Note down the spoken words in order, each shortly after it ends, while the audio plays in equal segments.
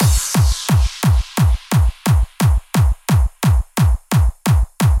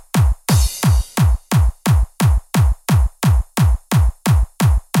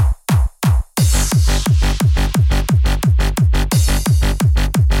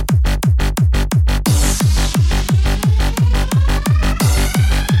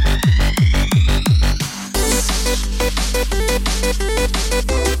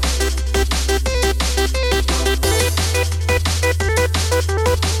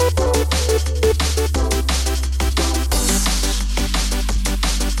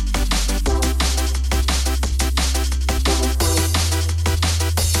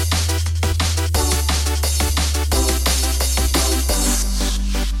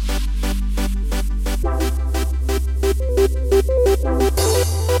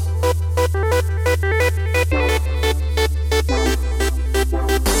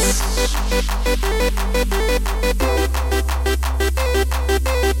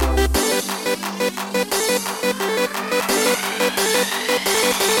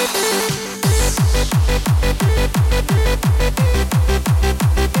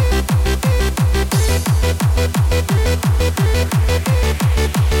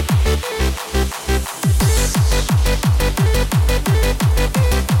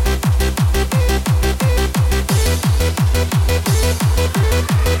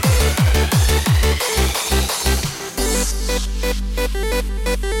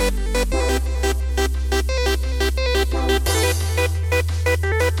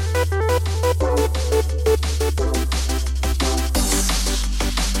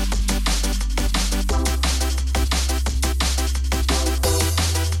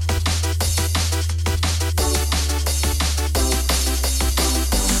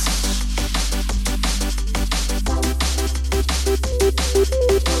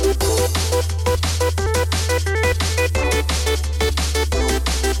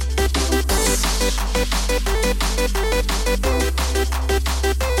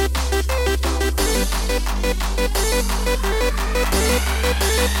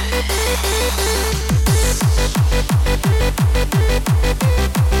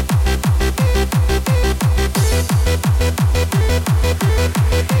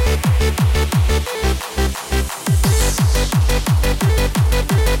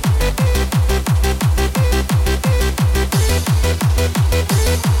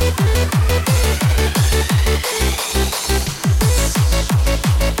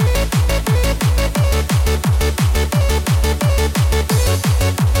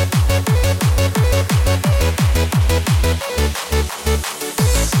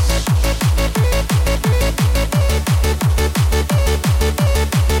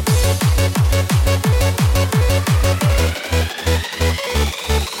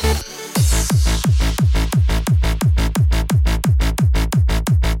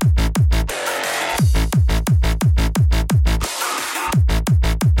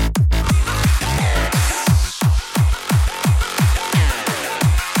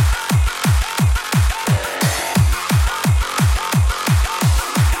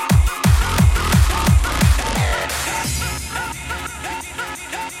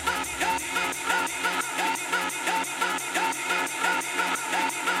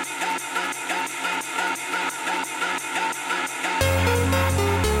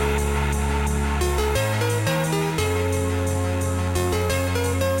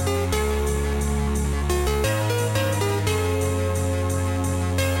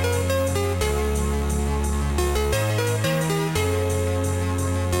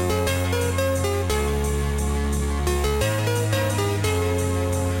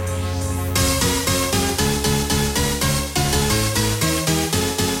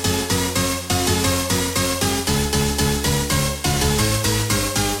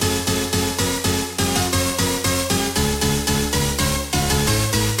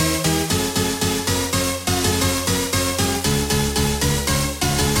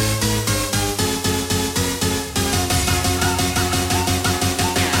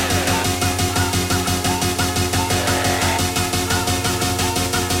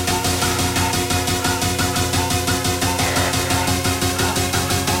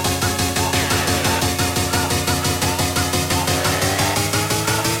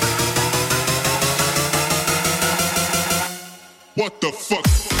What the fuck?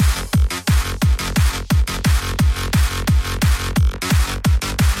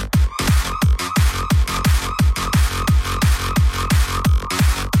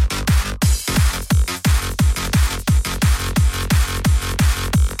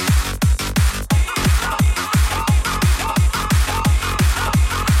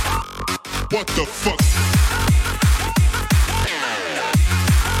 What the fuck?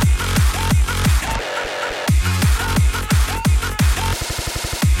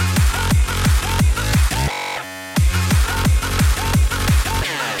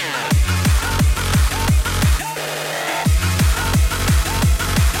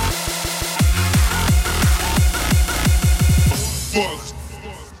 Fuck.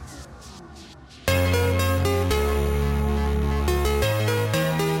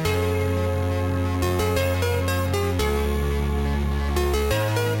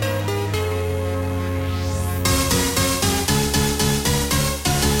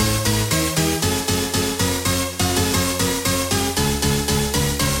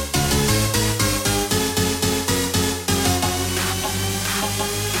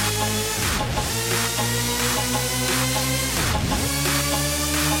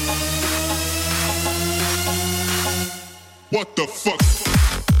 What the fuck?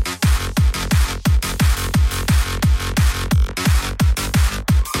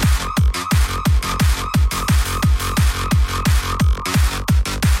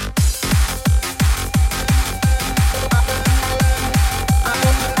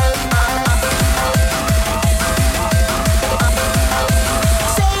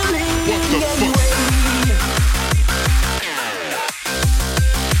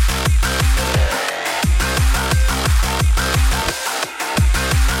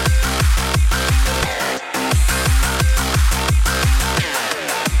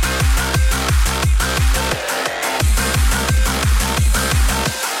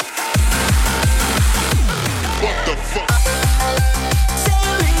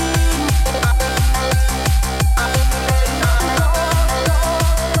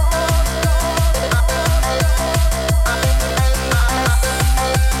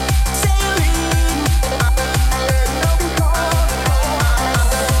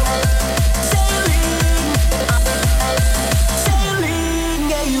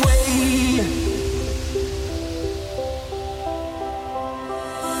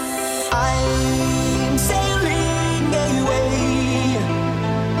 I'm sailing away,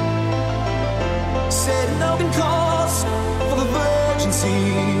 setting open course for the virgin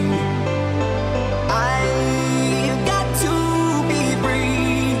sea. I've got to be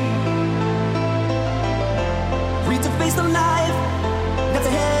free, free to face the life that's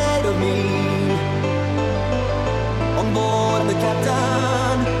ahead of me. On board, I'm the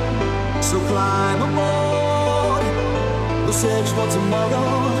captain, so climb aboard. We'll search for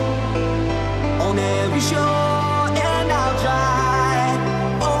tomorrow on every shore, and I'll try,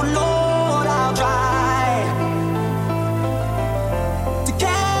 oh Lord, I'll try to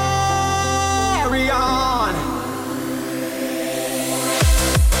carry on.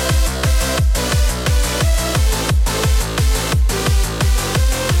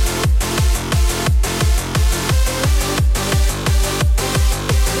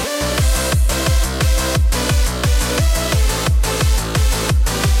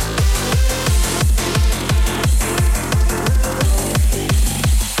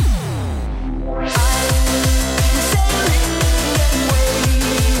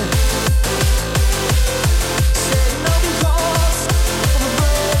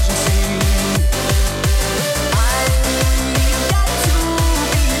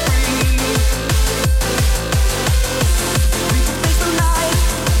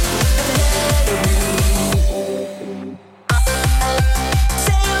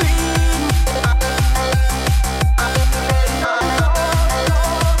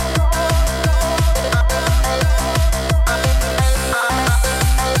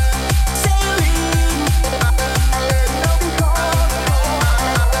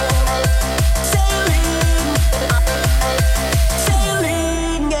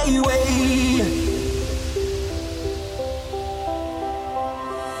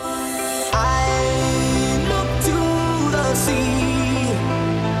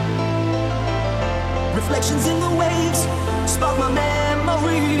 Reflections in the waves spark my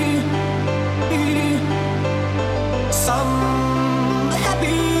memory. Some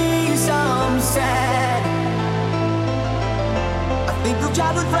happy, some sad. I think of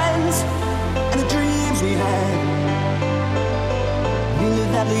childhood friends and the dreams we had. We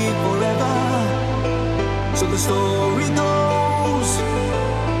live happily forever, so the story goes.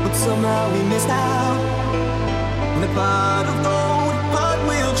 But somehow we missed out on a part of those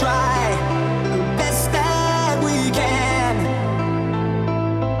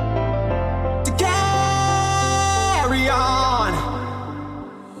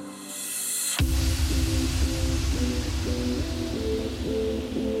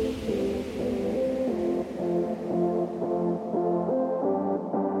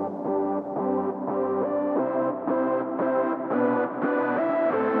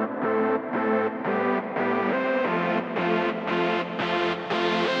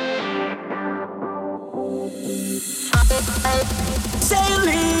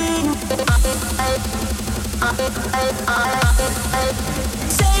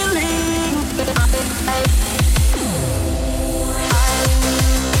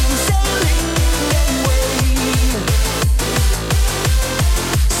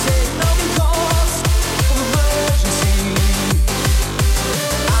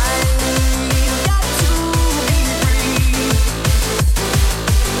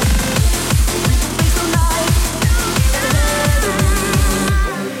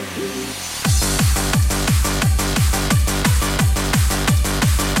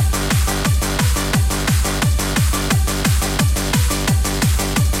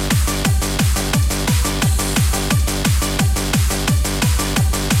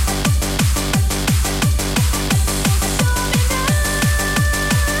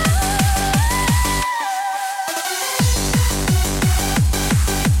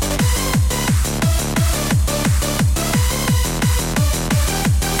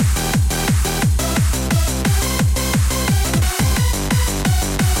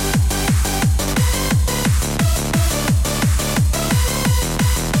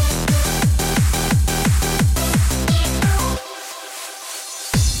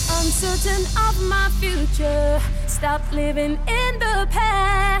Uncertain of my future, stop living in the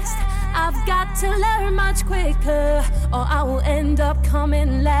past. I've got to learn much quicker, or I will end up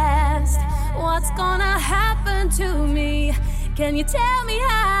coming last. What's gonna happen to me? Can you tell me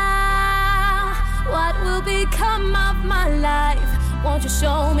how? What will become of my life? Won't you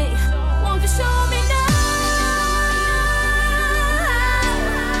show me? Won't you show me now?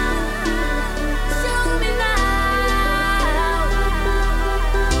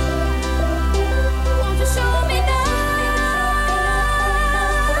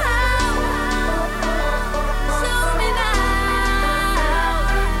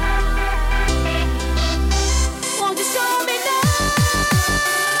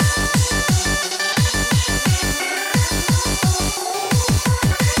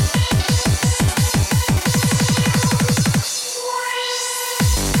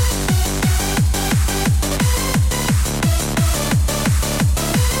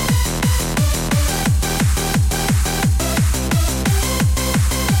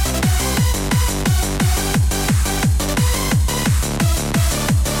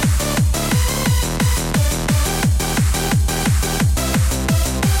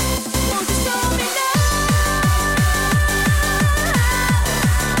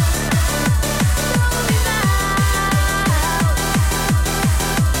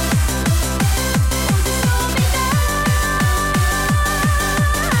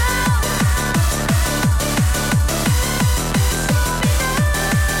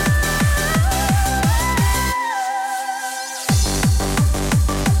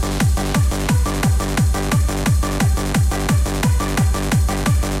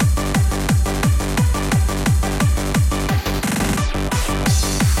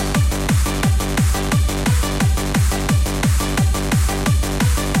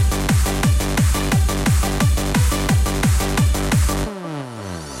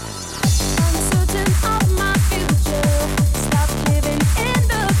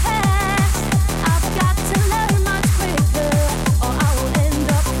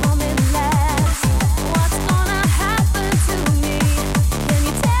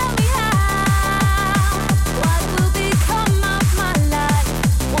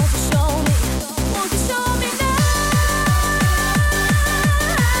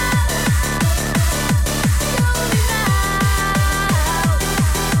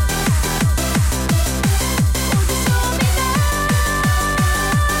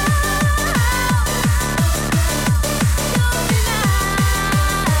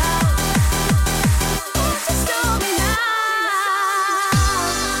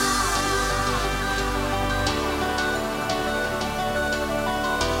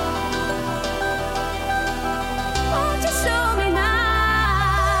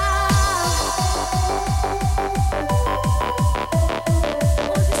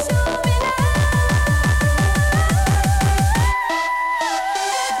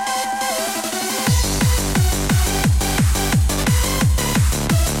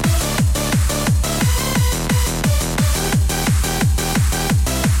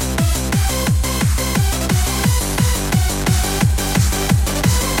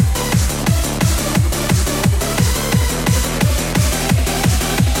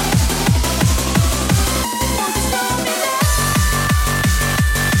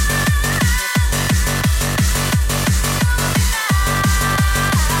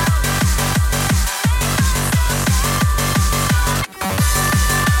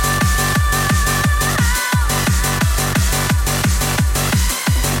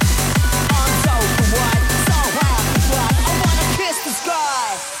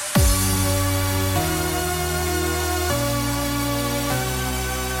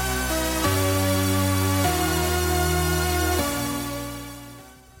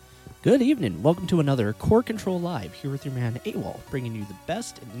 Good evening. Welcome to another Core Control Live here with your man AWOL, bringing you the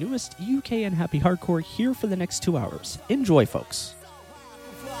best and newest UK and happy hardcore here for the next 2 hours. Enjoy, folks.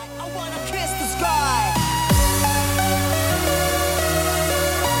 I wanna kiss the sky.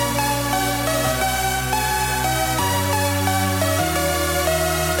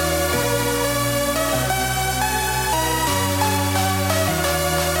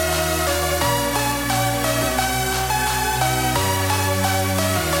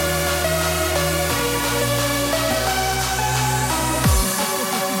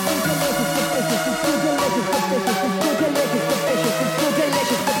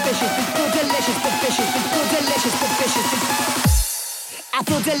 I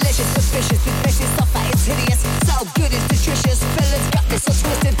feel delicious, but vicious. It makes me suffer, it's hideous. So good, it's nutritious. Fellas got me so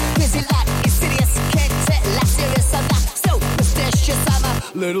twisted. Busy like insidious. Can't take life serious. I'm not so prestigious. I'm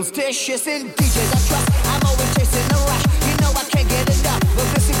a little stitious in DJs I trust. I'm always chasing the rush. You know I can't get enough of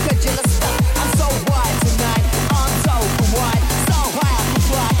this incredulous stuff. I'm so wide tonight. I'm so wide. So high I can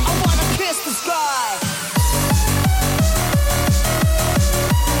fly. I wanna kiss the sky.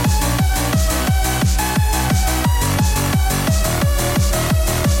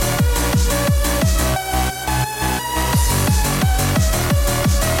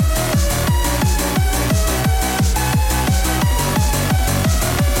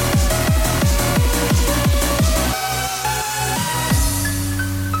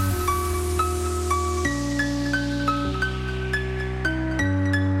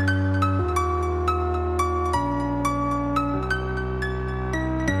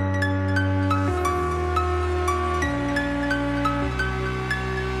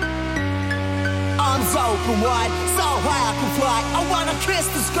 Open wide, so high I can fly. I wanna kiss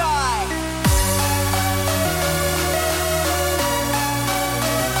the sky.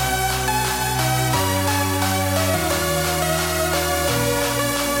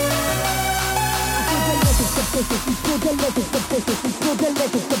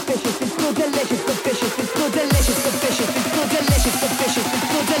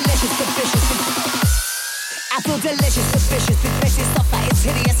 I feel delicious, but vicious. It makes me suffer, it's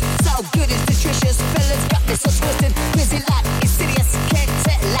hideous. So good, it's nutritious. Fellas got me so twisted. Busy like insidious. Can't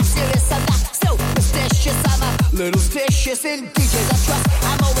take life serious. I'm not so prestigious. I'm a little stitious in DJs I trust.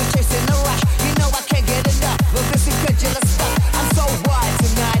 I'm always chasing the rush. You know I can't get enough of this incredulous stuff. I'm so wide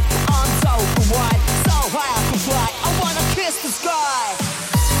tonight. I'm so wide. So high I can fly. I wanna kiss the sky.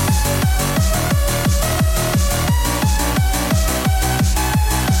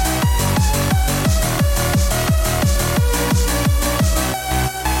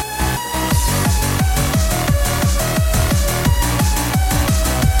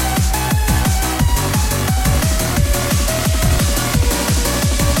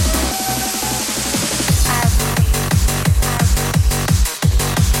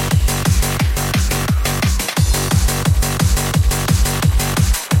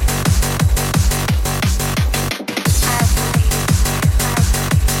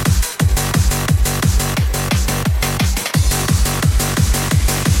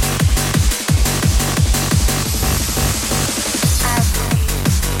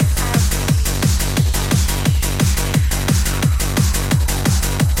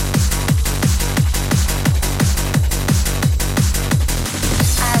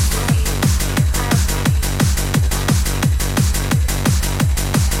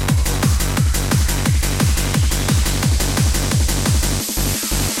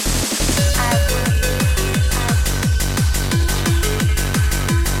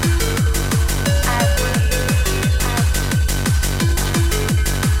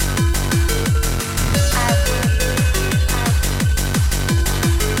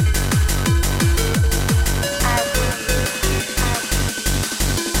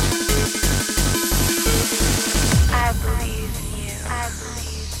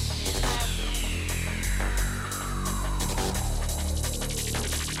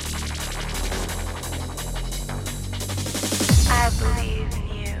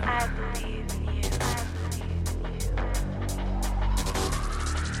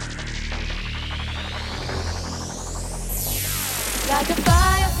 Like a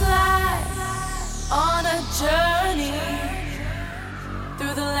firefly on a journey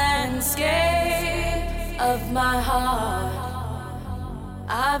through the landscape of my heart.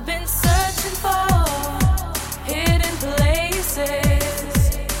 I've been searching for hidden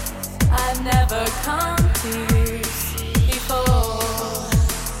places I've never come to see before.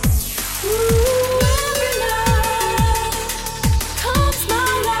 Ooh, every night comes my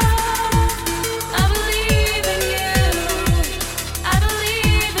love. I believe in you. I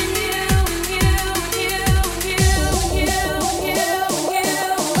believe in you, in you, in you, in you, in you, in you, in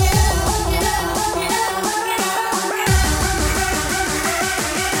you.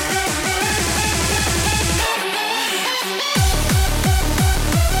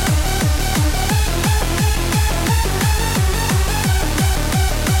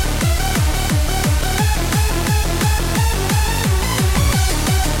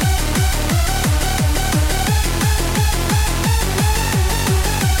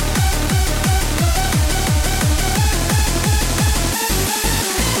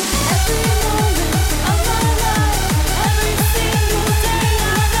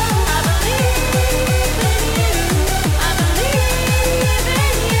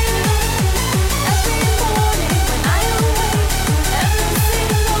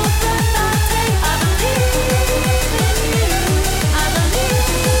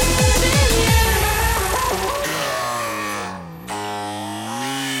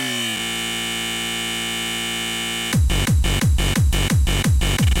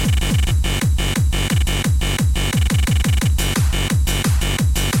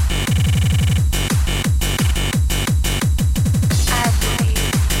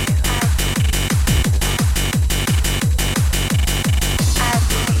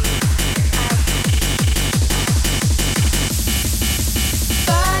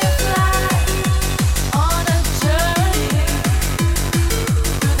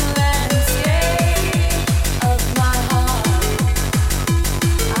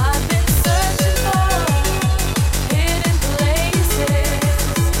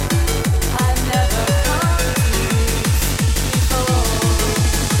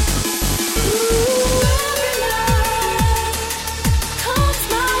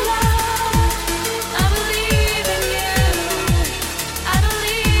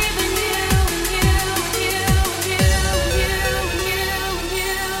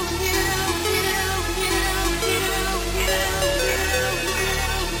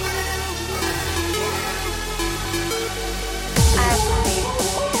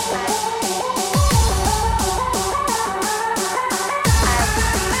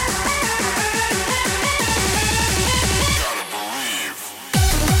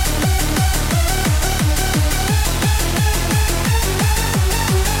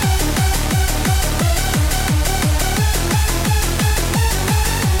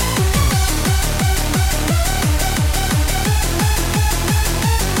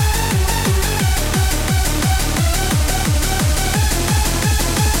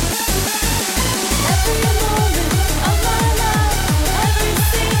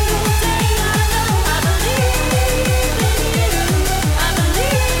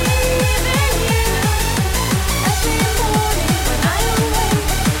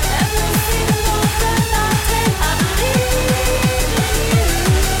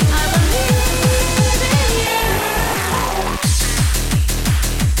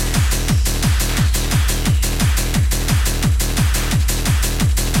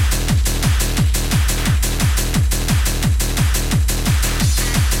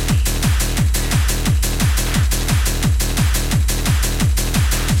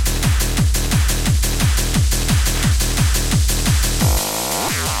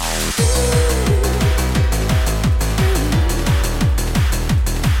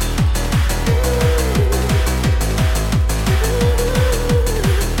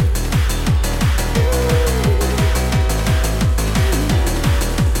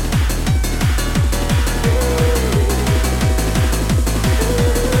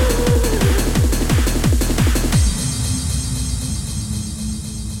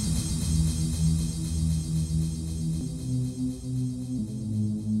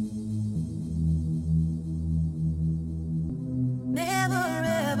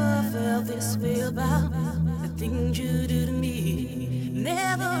 this way about the things you do to me.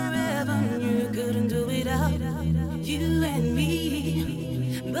 Never ever knew you couldn't do without you and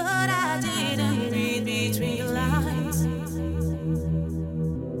me. But I didn't read between your lines,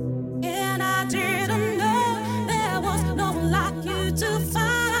 and I didn't know there was no one like you to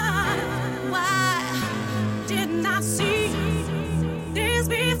find. Why didn't I see this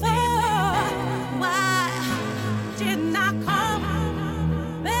before? Why didn't I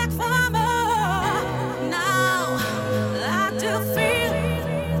come back for more? Now I do feel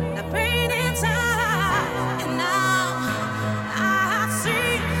the pain inside, and now I see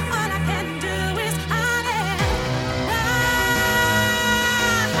all I can do is hide it.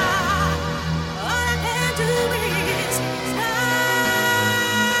 All I can do is all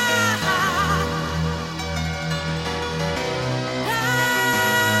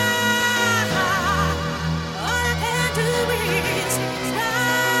I can do is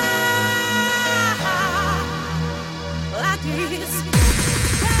like this.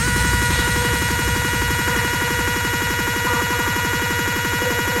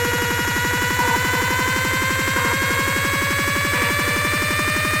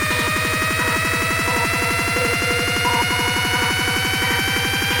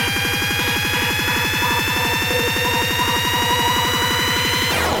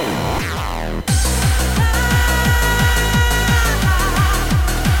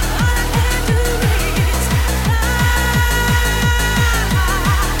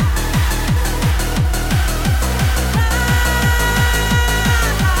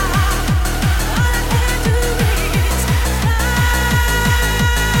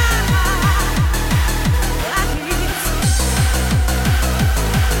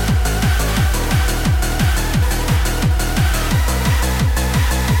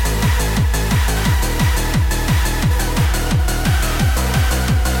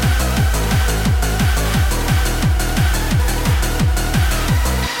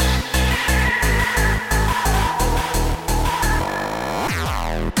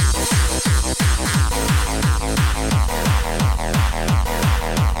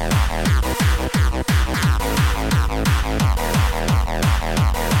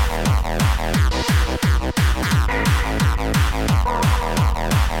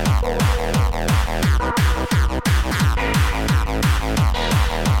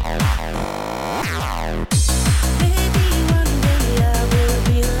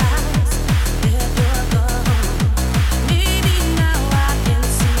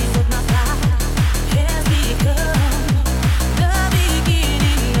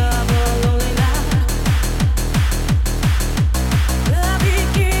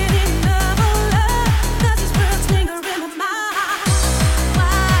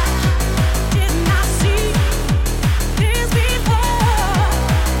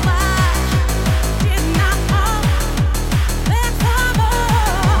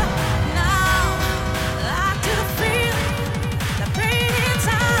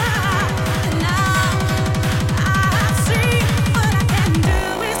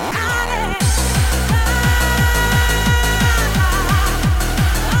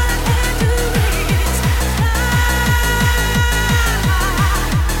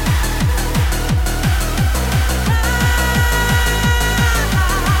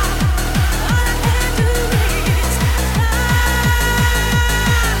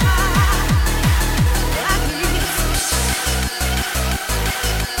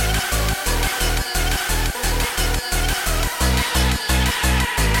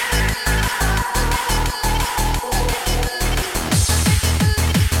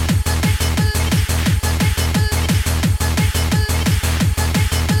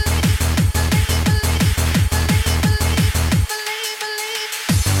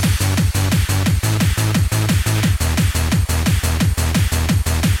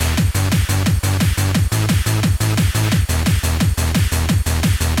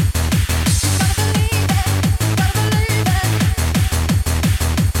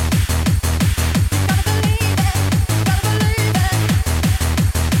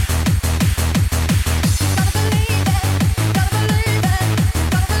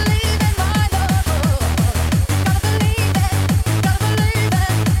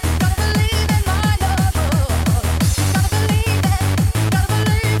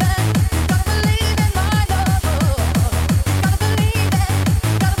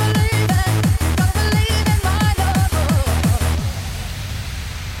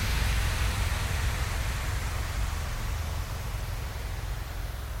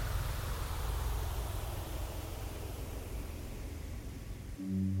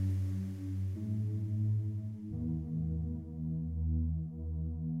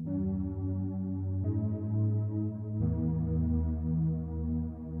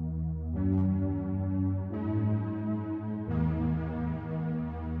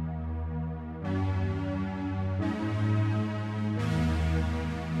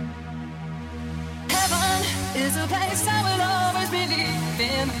 is a place I will always believe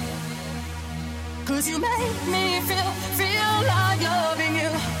in. 'Cause you make me feel like loving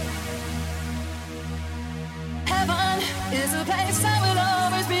you. Heaven is a place I will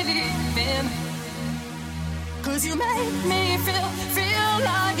always believe in. 'Cause you make me feel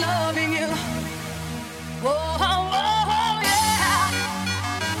like loving you. Whoa, oh, oh, yeah.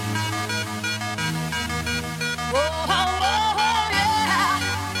 Whoa, oh, oh, yeah.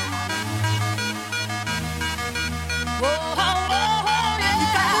 Whoa, oh, oh, yeah. You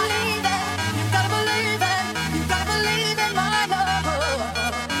gotta believe it. You gotta believe it. You gotta believe in my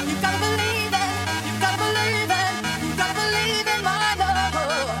love. You gotta believe it. You gotta believe it. You gotta believe in my love.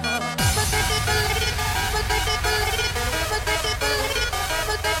 But they believe. But they believe. But they believe.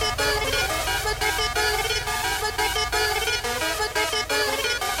 But they believe. But they believe. But they believe. But they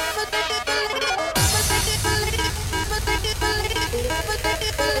believe. But they believe. But they believe. But they believe. But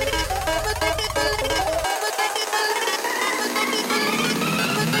they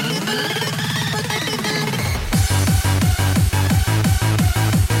believe. But they believe.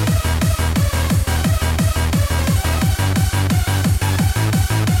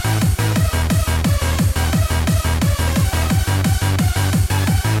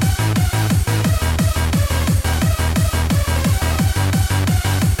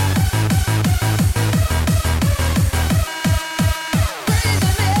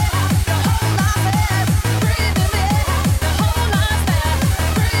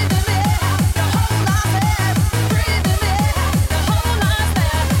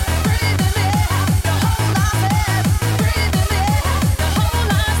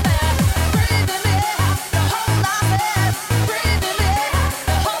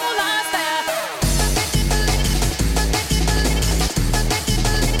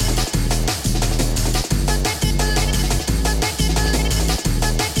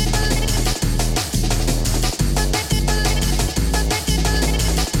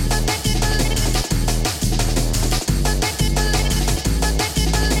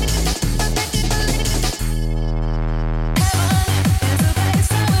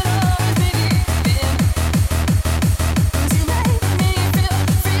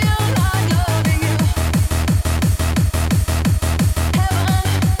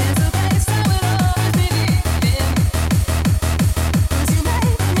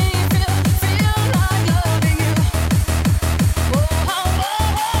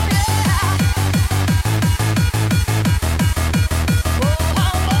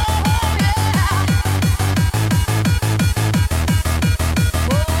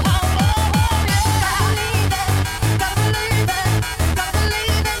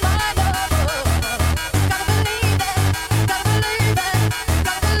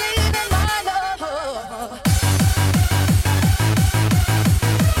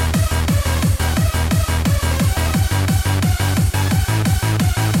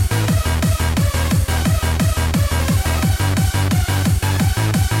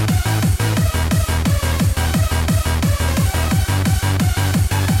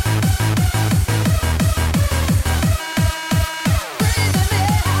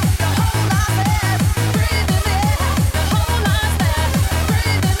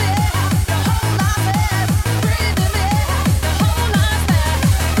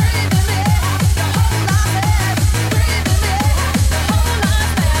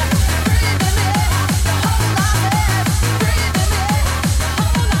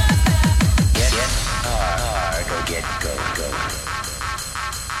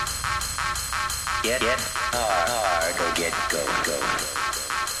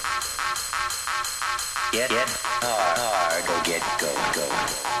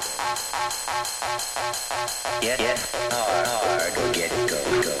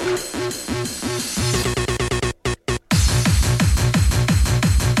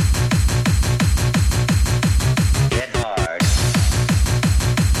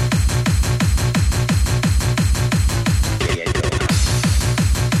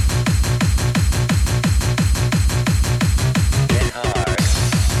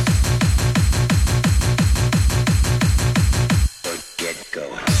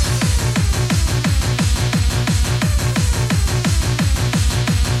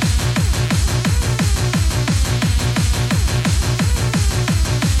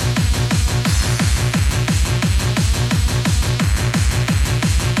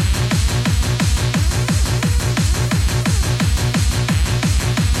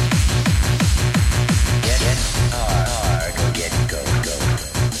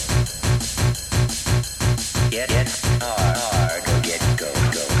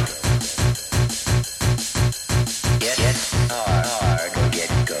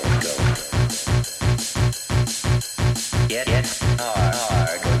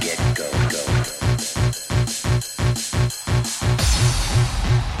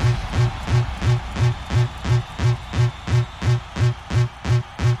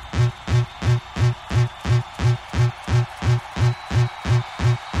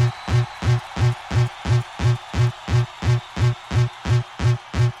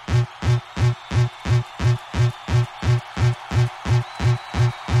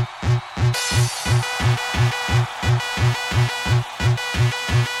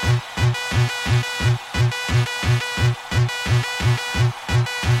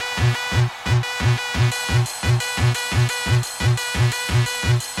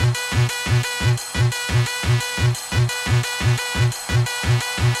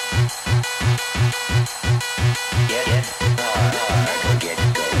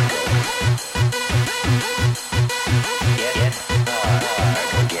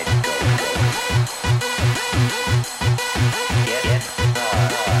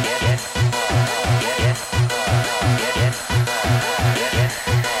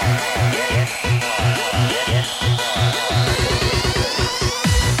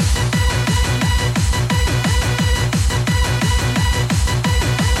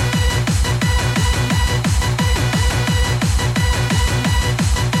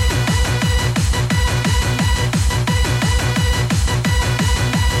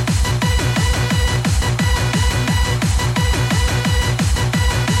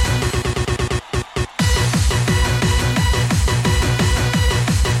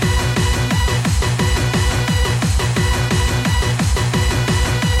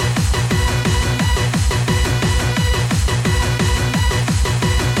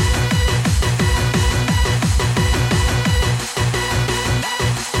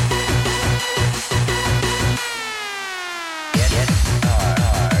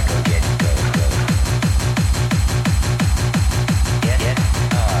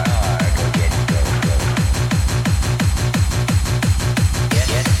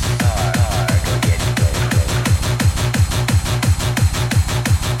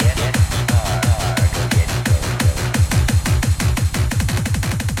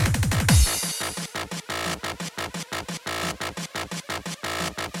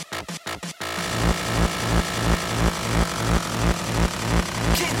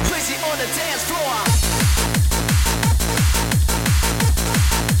 Get crazy on the dance floor.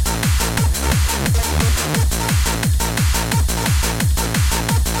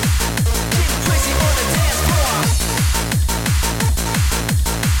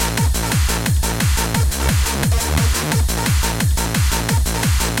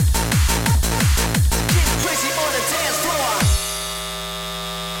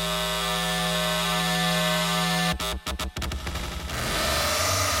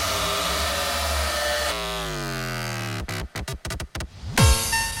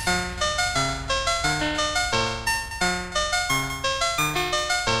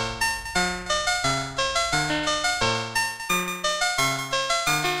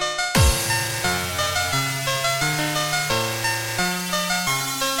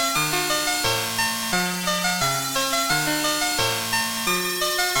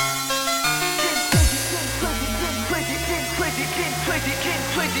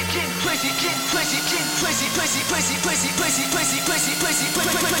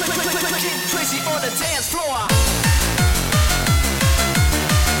 Crazy on the dance floor.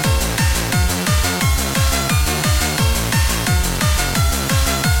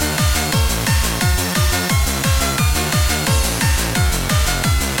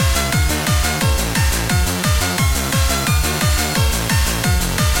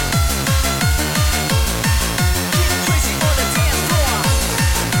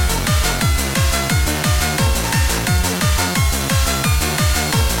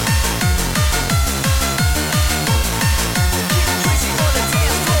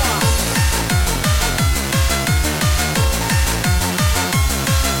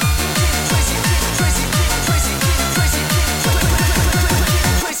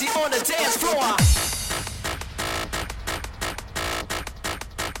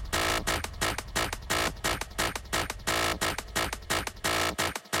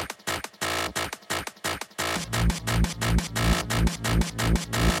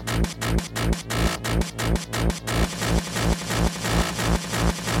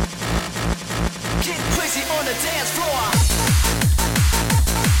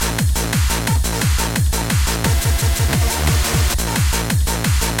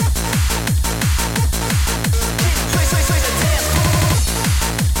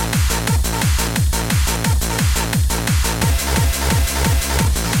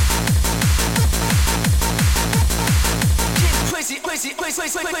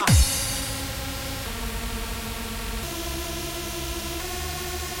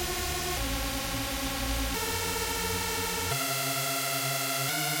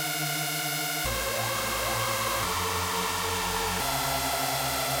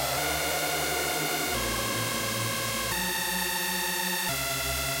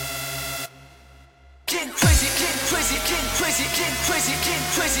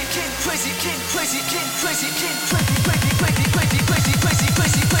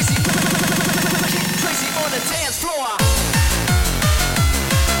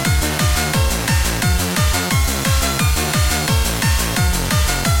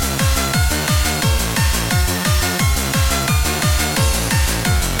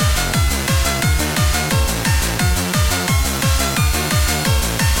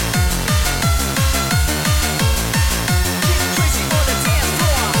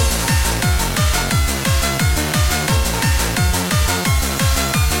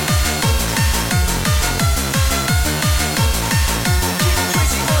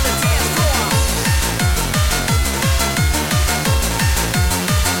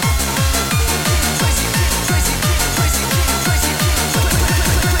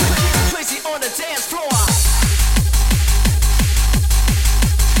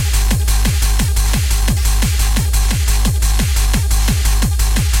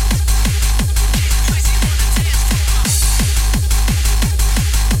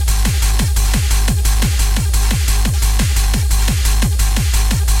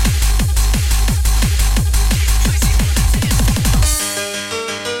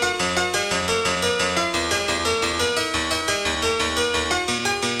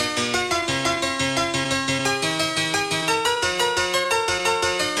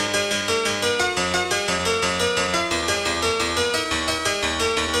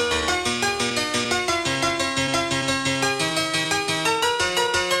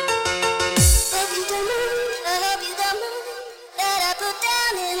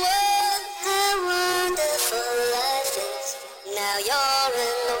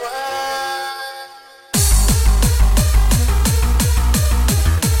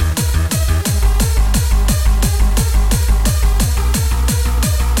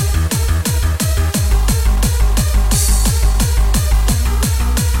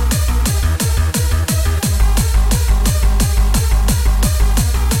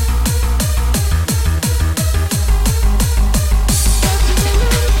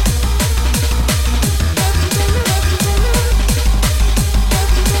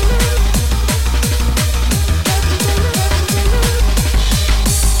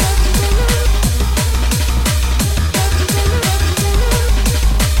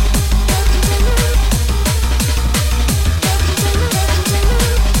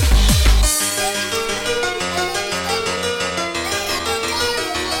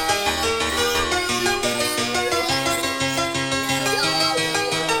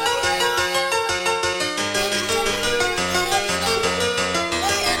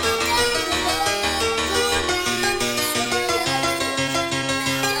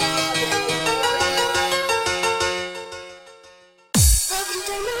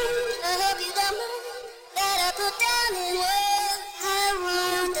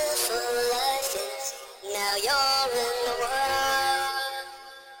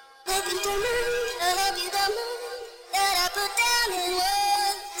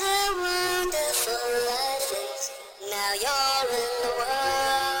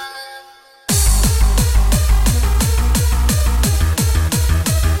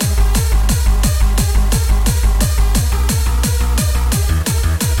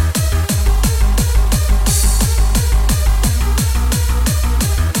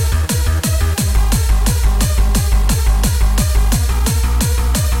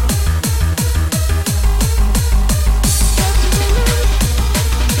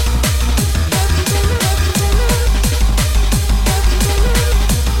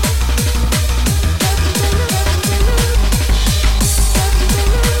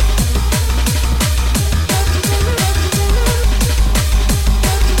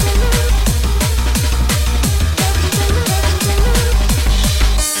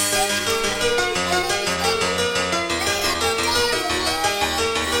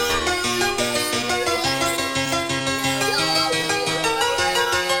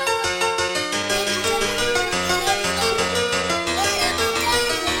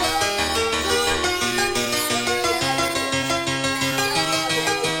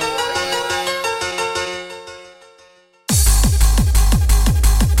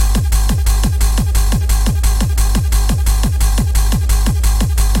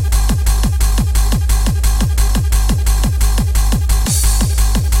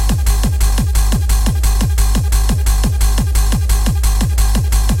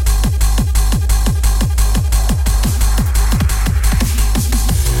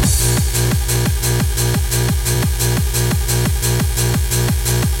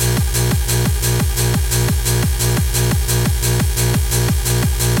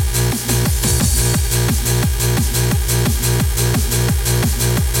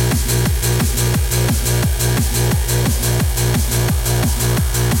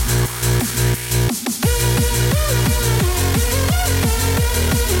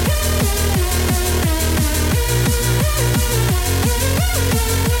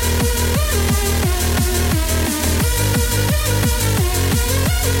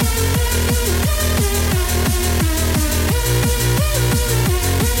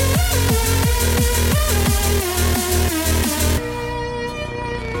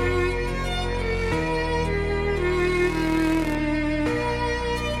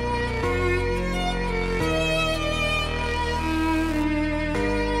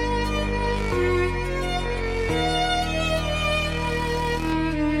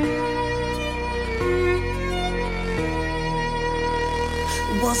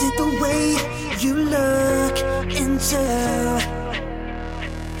 Was it the way you look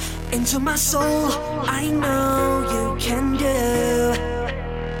into my soul? I know you can do.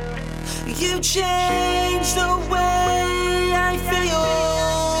 You changed the way I feel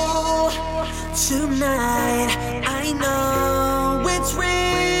tonight. I know it's real.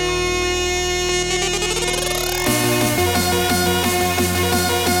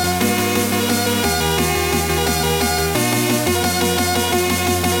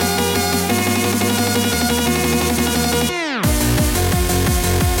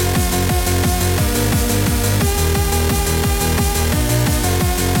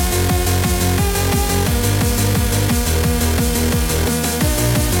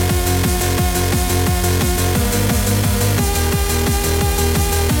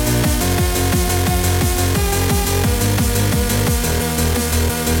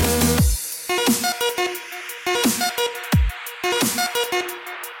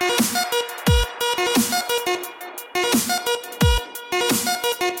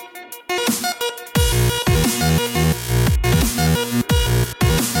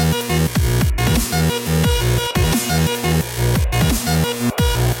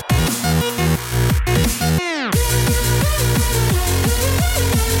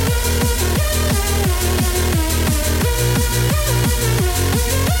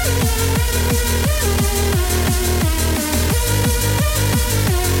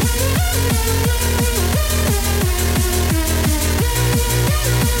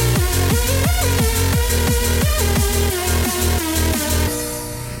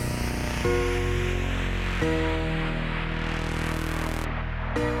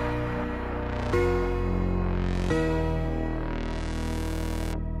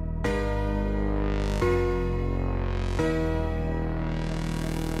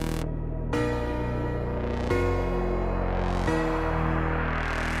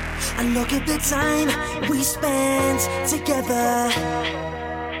 I look at the time we spent together,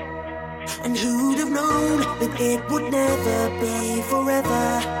 and who'd have known that it would never be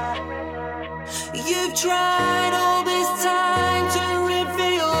forever. You've tried all this time to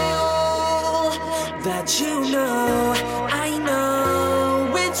reveal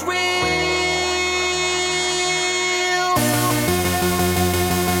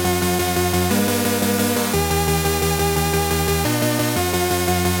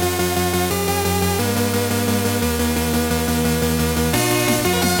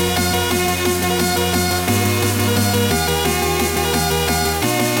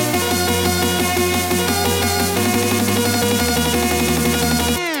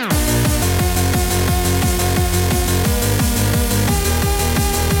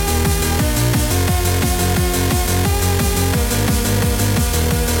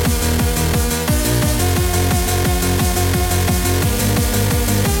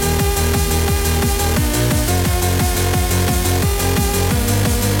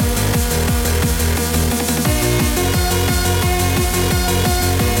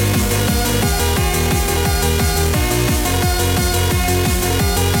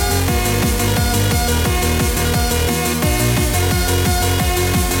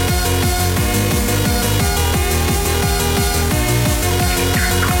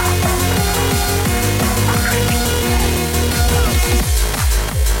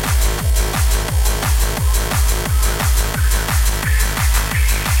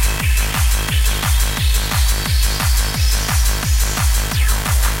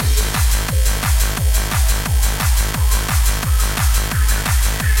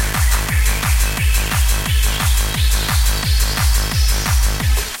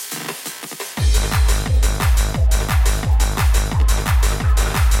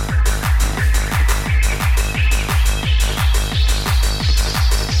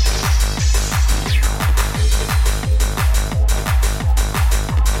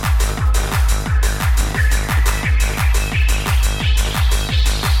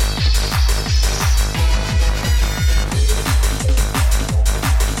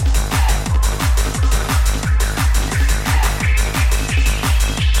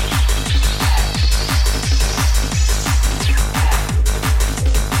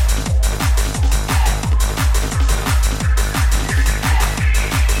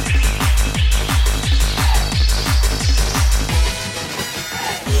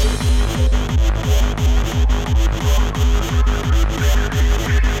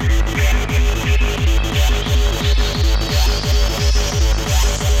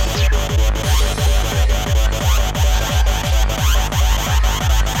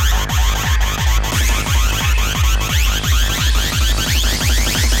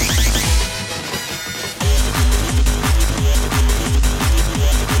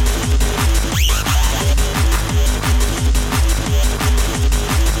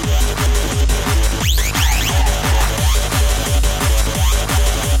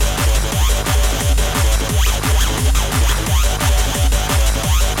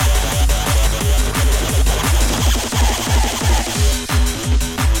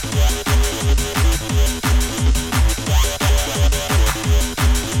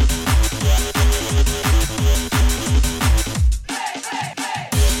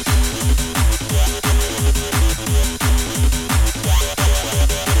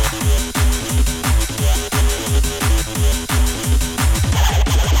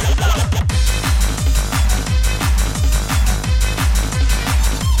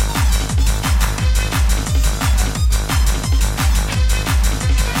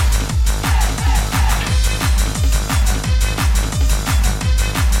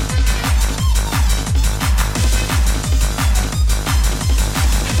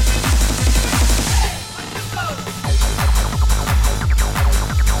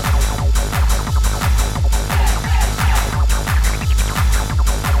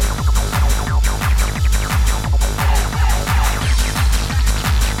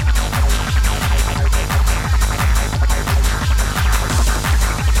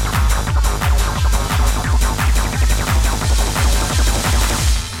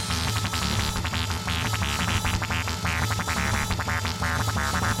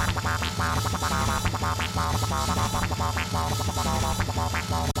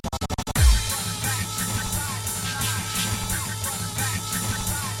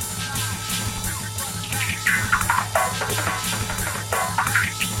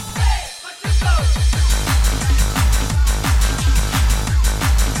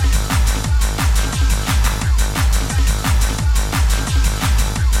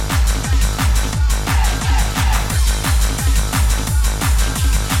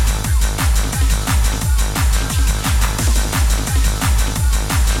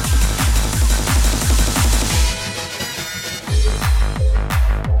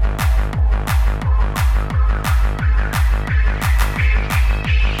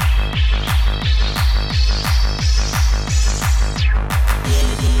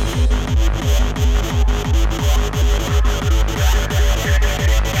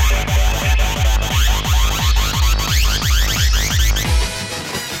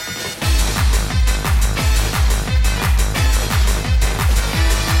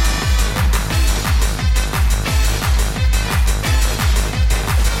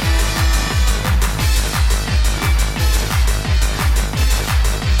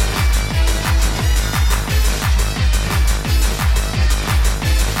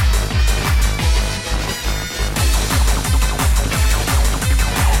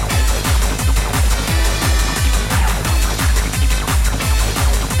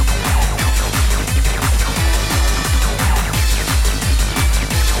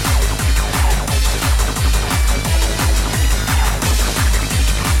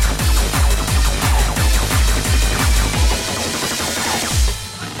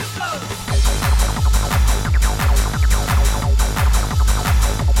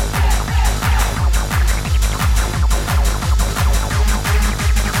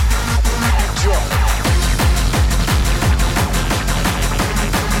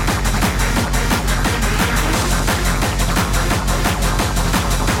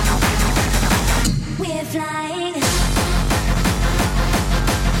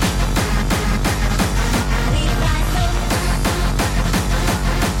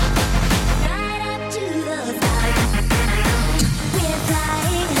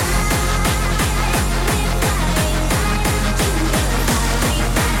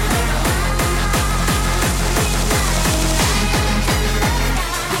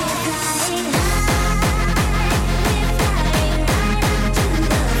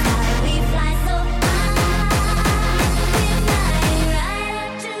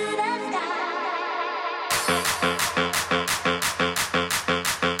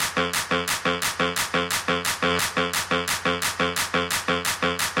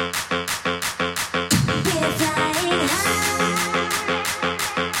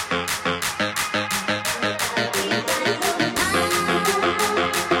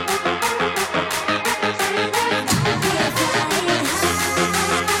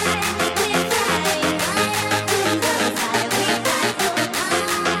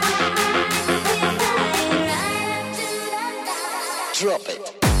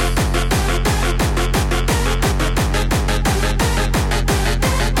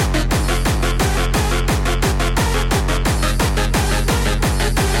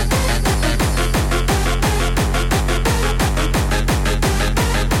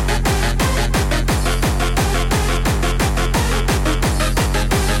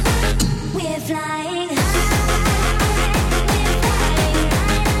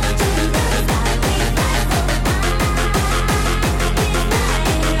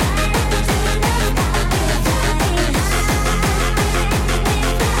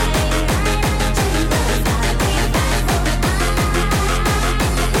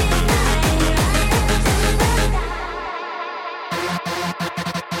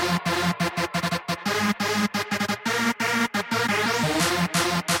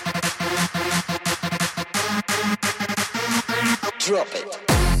drop it.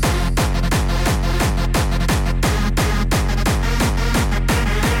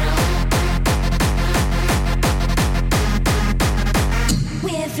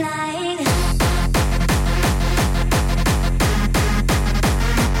 We're flying.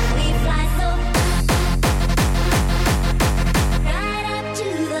 We fly so right up to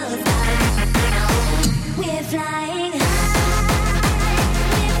the sky. We're flying.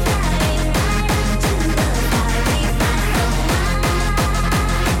 We're flying right up to the sky. We fly so high.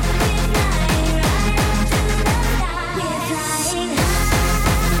 We're flying right up to the sky. We're flying.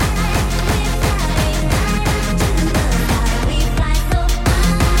 We're flying right up to the sky. We fly so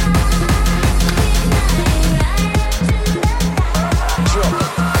high.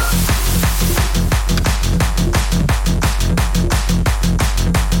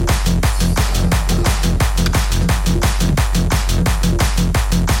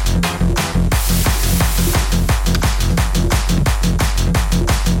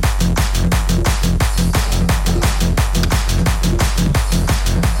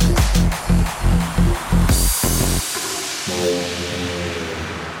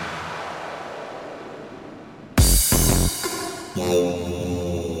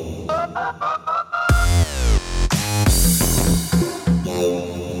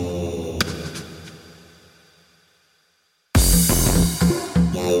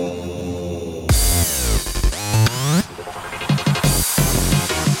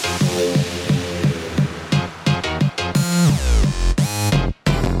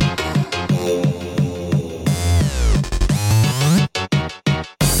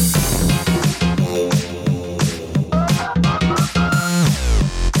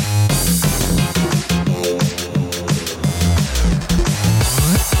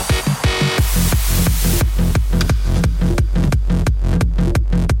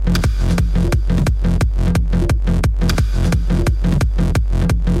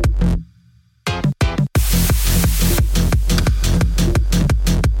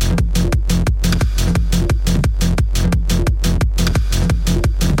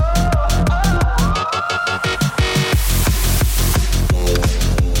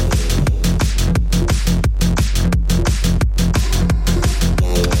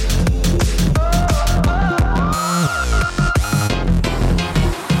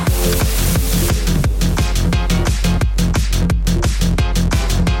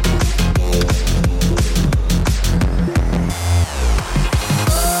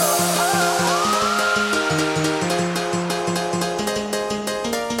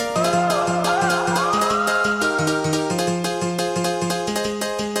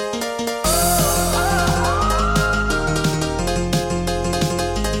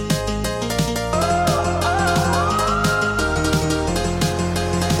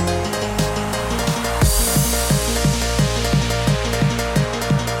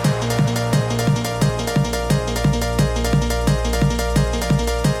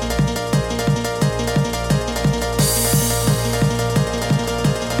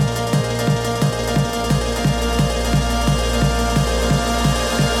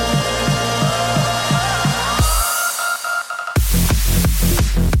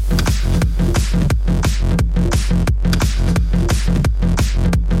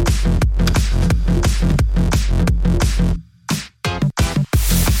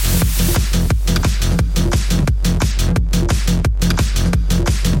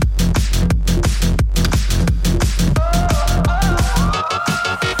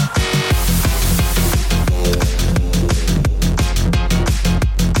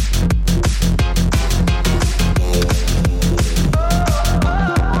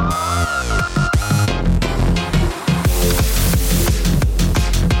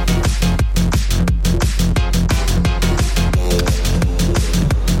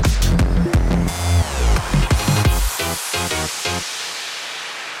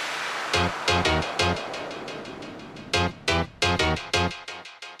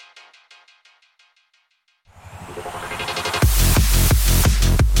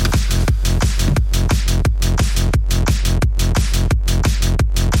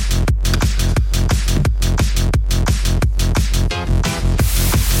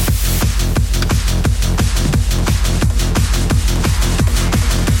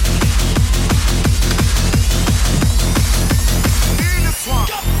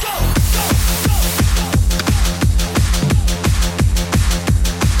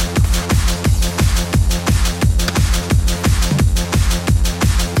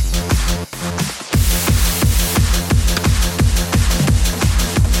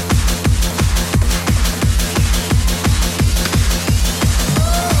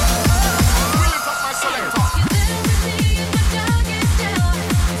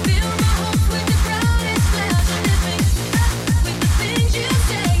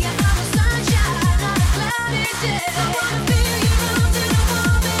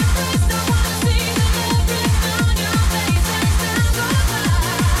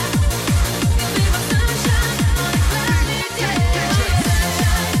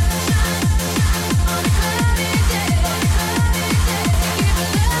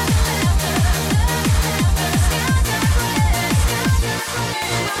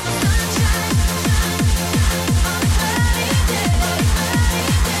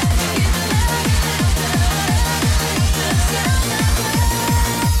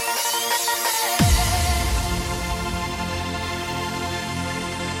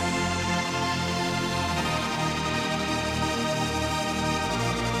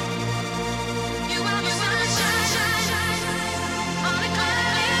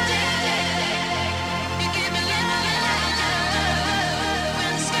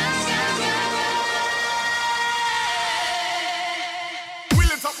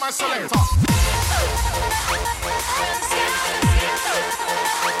 a selector.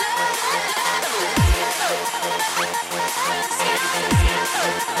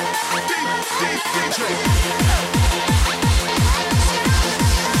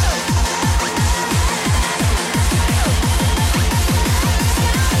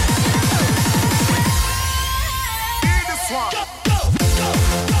 Hear this one.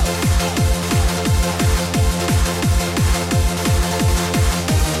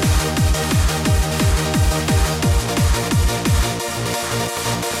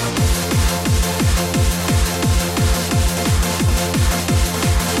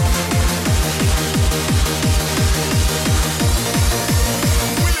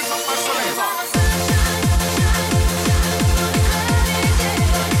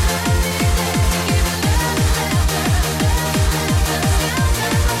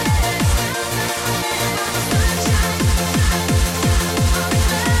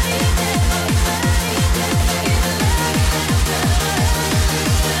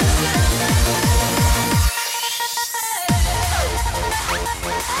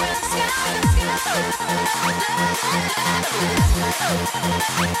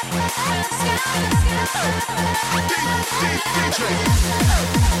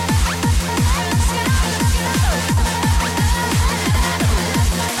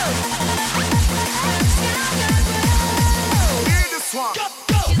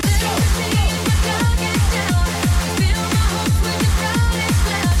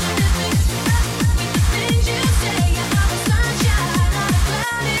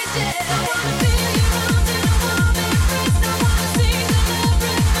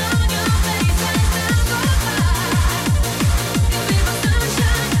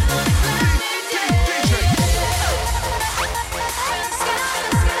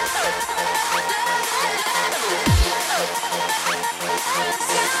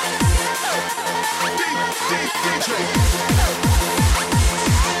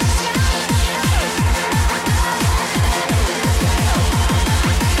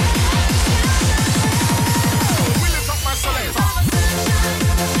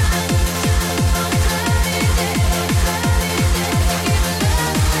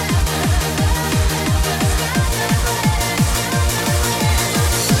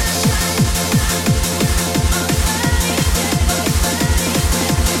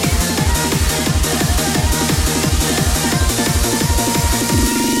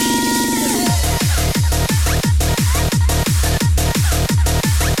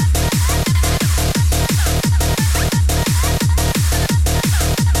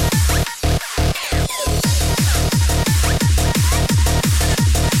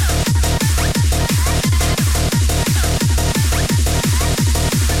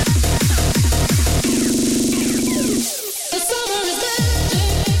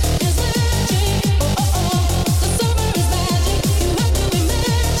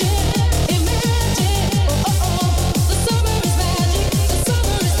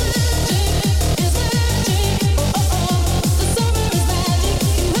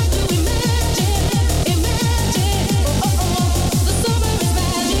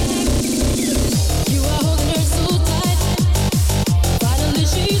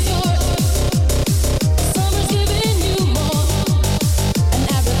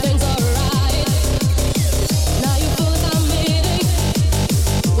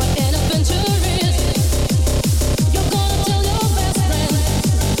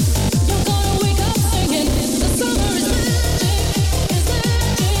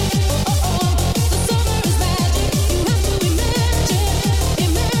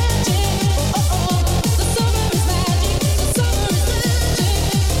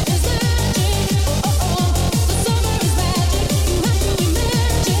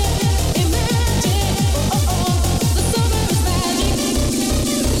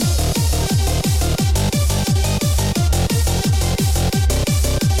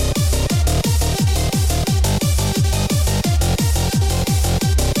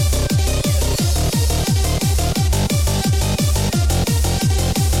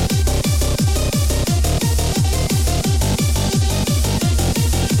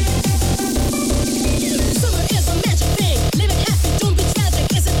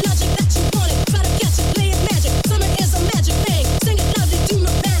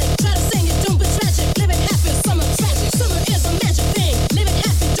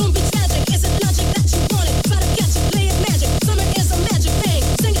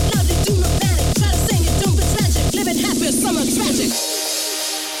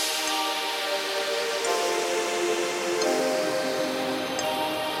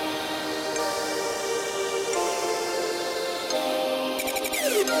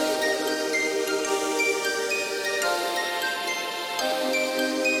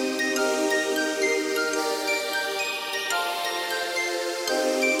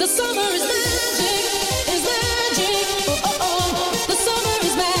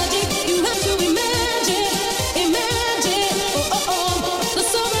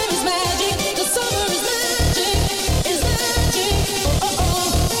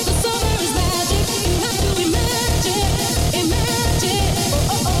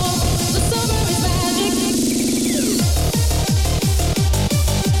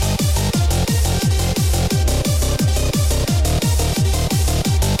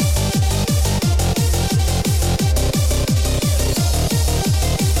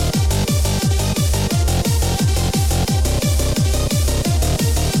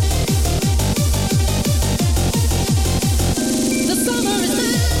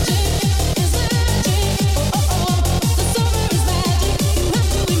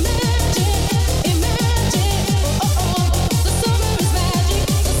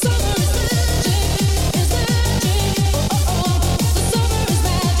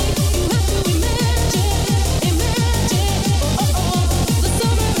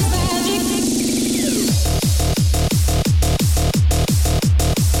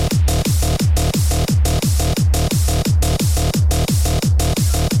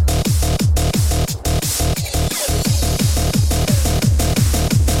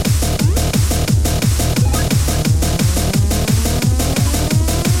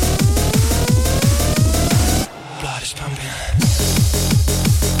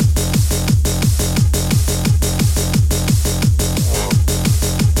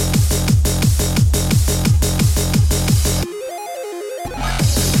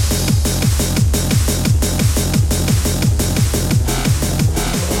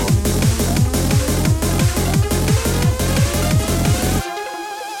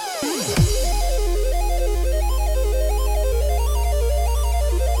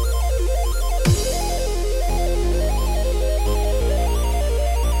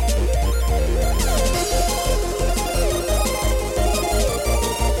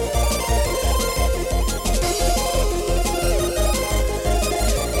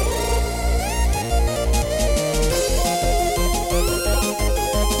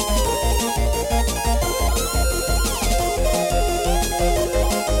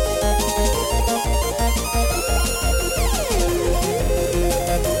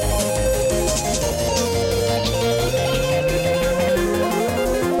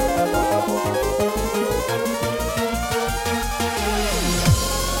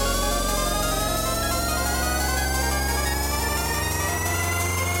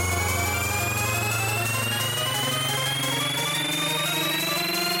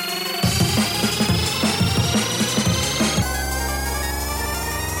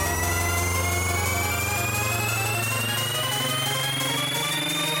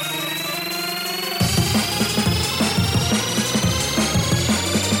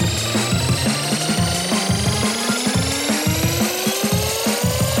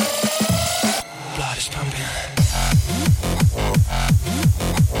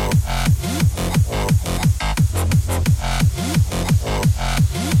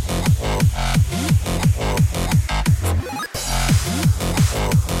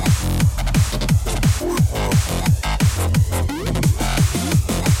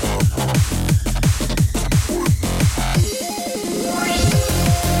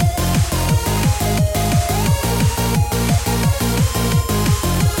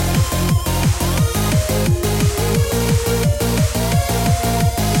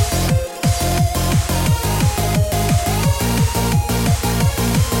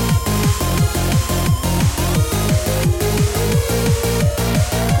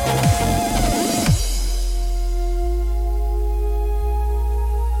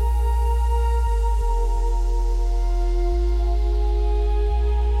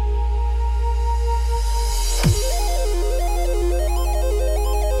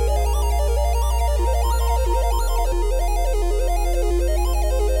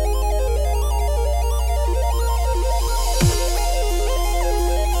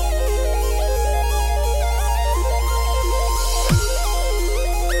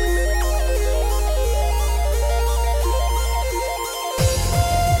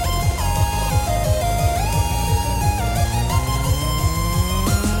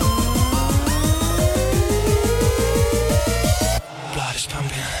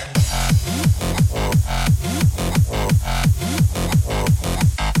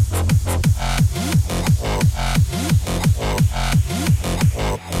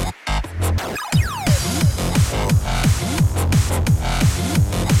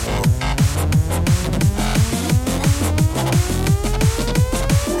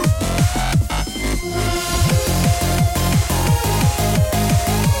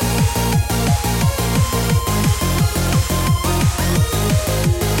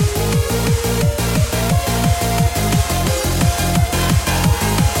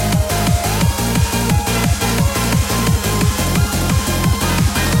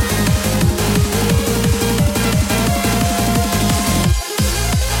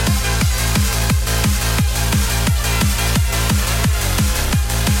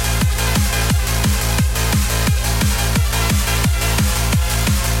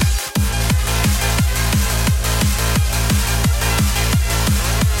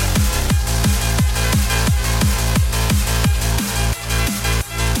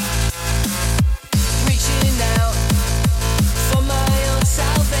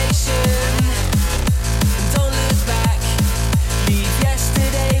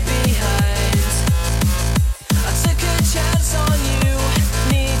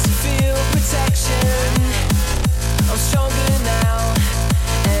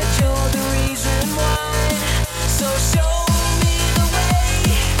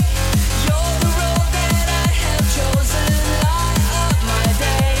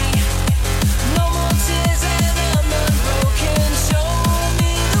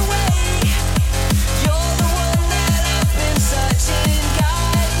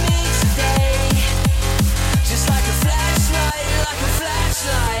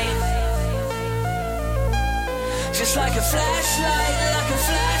 a flashlight, like a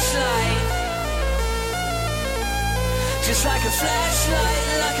flashlight. Just like a flashlight,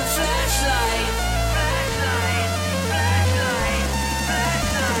 like a flashlight. Flashlight, flashlight,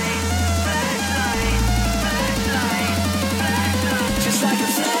 flashlight, flashlight, flashlight, flashlight. Just like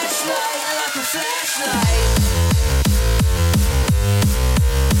a flashlight, like a flashlight.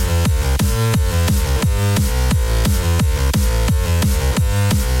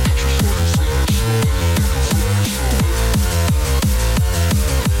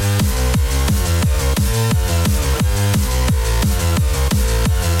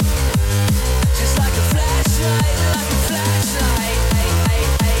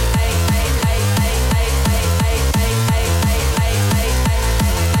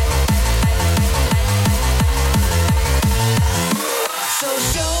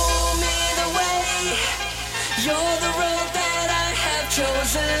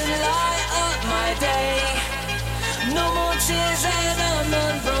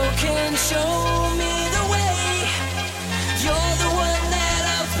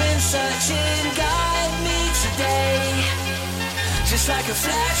 Just like a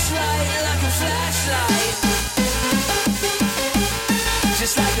flashlight, like a flashlight.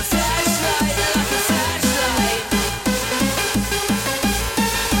 Just like a flashlight, like a flashlight. Just like a flashlight, like a flashlight. Flashlight, flashlight, flashlight, flashlight, flashlight.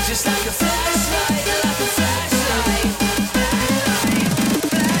 Just like a flashlight, like a flashlight.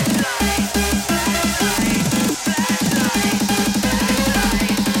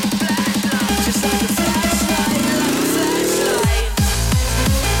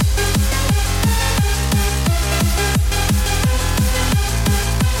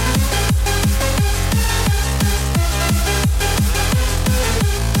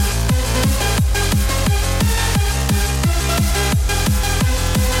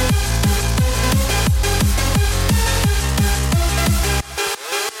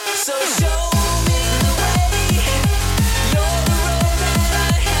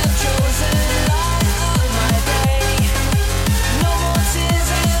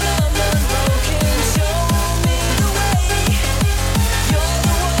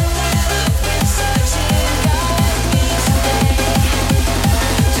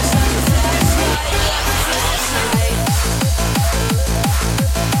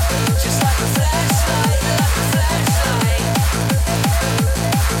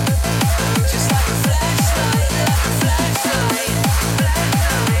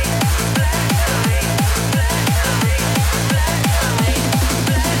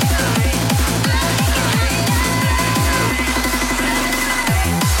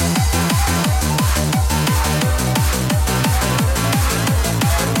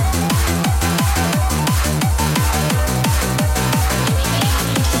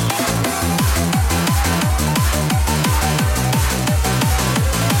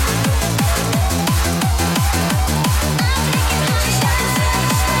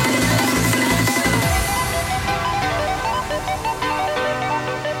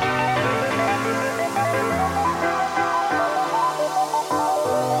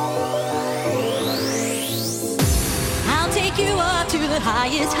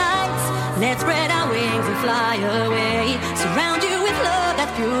 highest heights. Let's spread our wings and fly away. Surround you with love,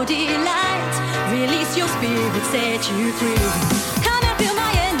 that's pure delight. Release your spirit, set you free. Come and feel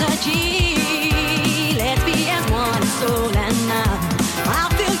my energy. Let's be as one, soul and mind.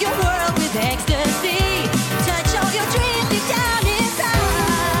 I'll fill your world with ecstasy. Touch all your dreams deep down inside.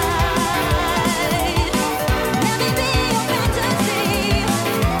 Let me be your fantasy.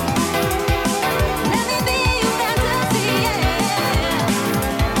 Let me be your fantasy, yeah.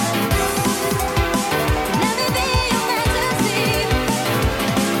 Let me be your fantasy.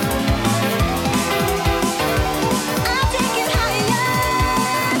 I'll take you higher.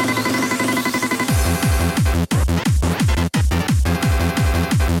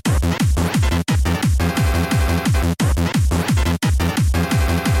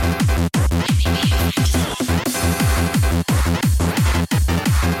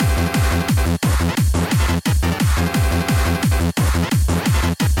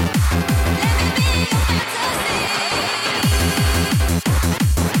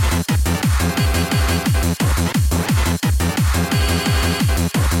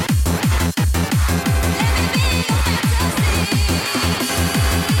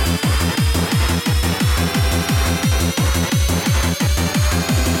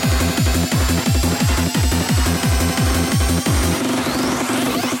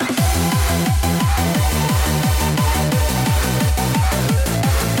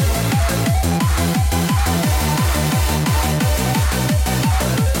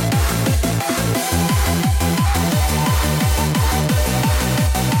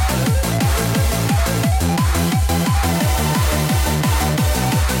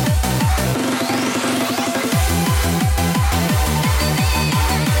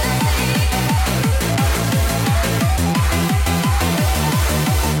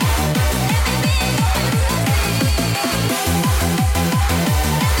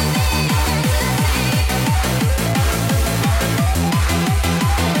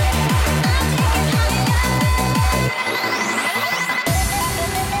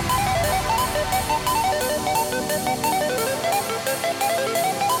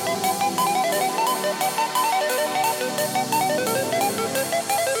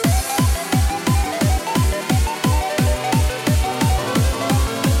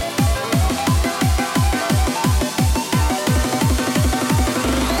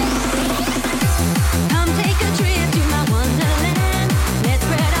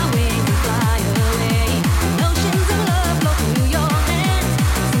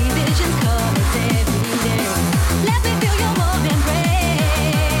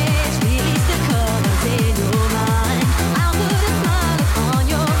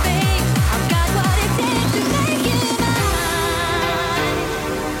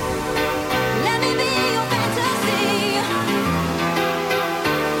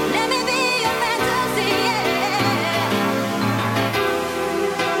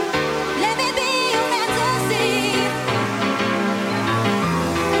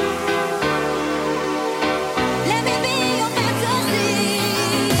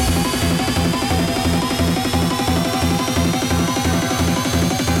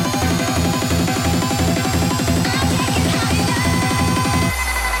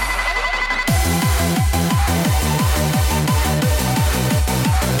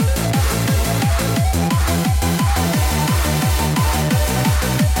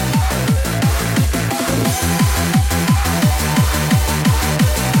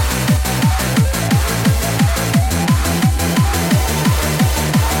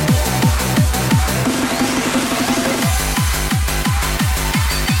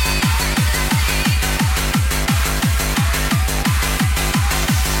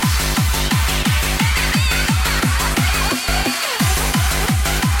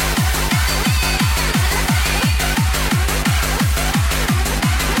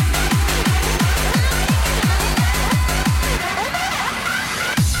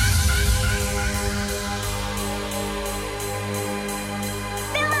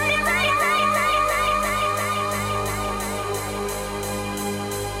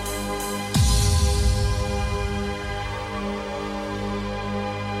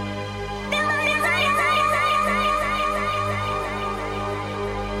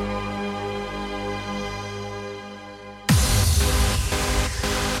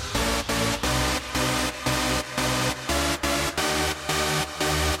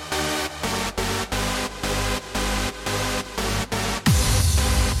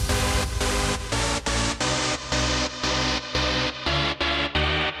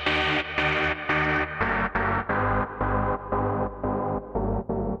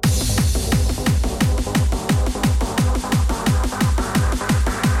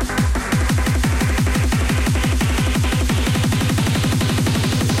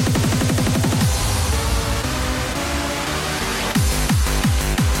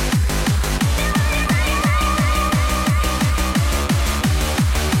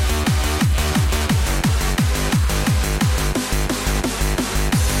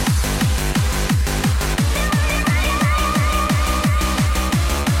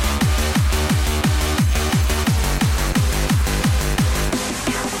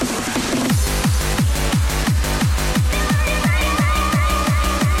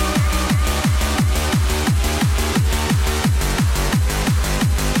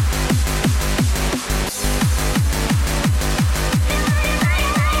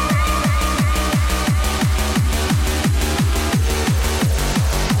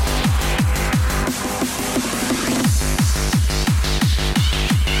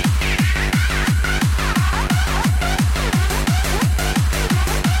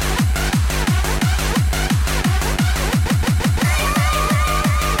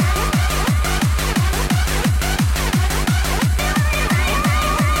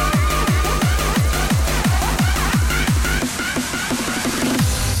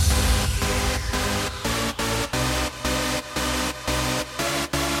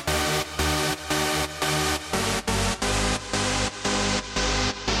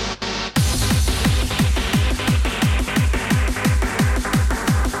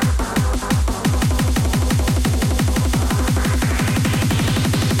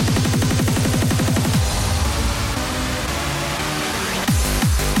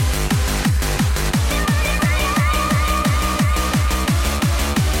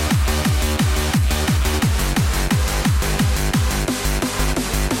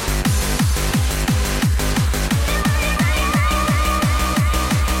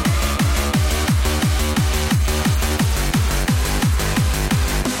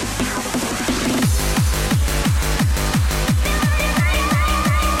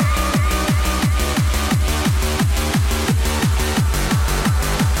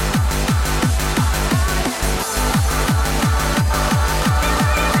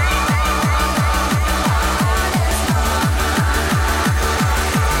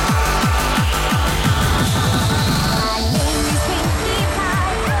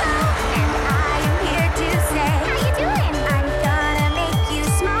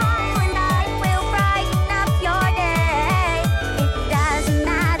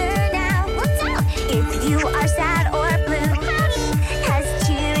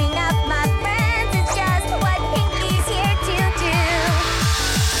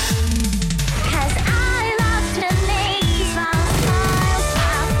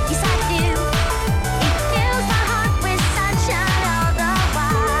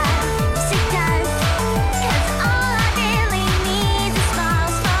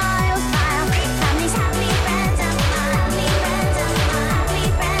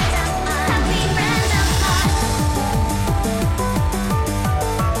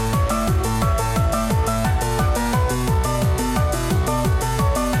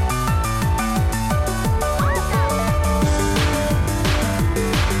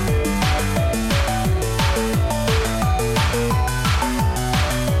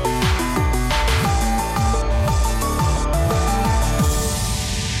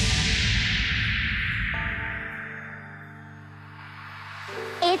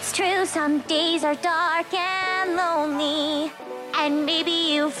 some days are dark and lonely, and maybe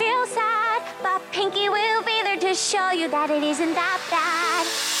you feel sad, but Pinky will be there to show you that it isn't that bad.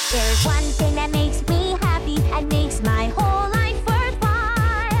 There's one thing that makes me happy and makes my whole life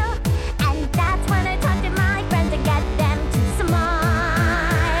worthwhile, and that's when I talk to my friends and get them to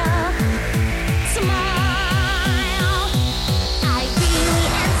smile. Smile. I really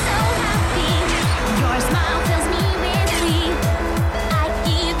am so happy. Your smile fills me with glee. I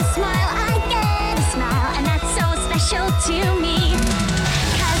give a smile, I get a smile, and that's so special to me.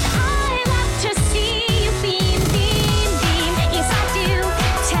 'Cause I love to see you beam, beam, beam. Yes, I do.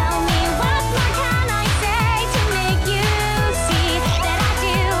 Tell me what more can I say to make you see that I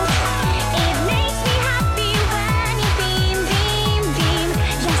do. It makes me happy when you beam, beam, beam.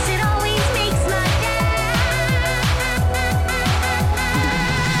 Yes, it always makes my day.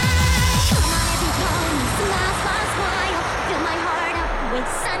 Come on, every pony, smile, smile, smile. Fill my heart up with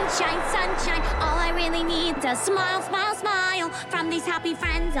sunshine, sunshine. All I really need is a smile, smile, smile from these happy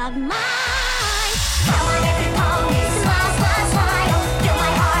friends of mine. Come on, every pony, smile, smile, smile. Fill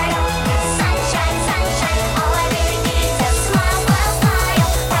my heart up with sunshine, sunshine. All I really need is a smile, smile, smile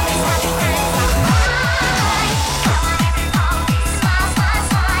from these happy friends of mine. Come on, every pony, smile, smile,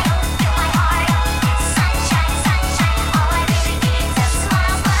 smile. Fill my heart up with sunshine, sunshine. All I really need is a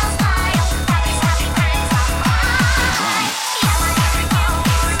smile, smile, smile from these happy friends of mine. Come on, every pony,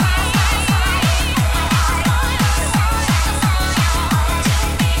 smile, smile,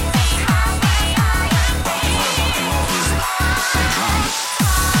 smile.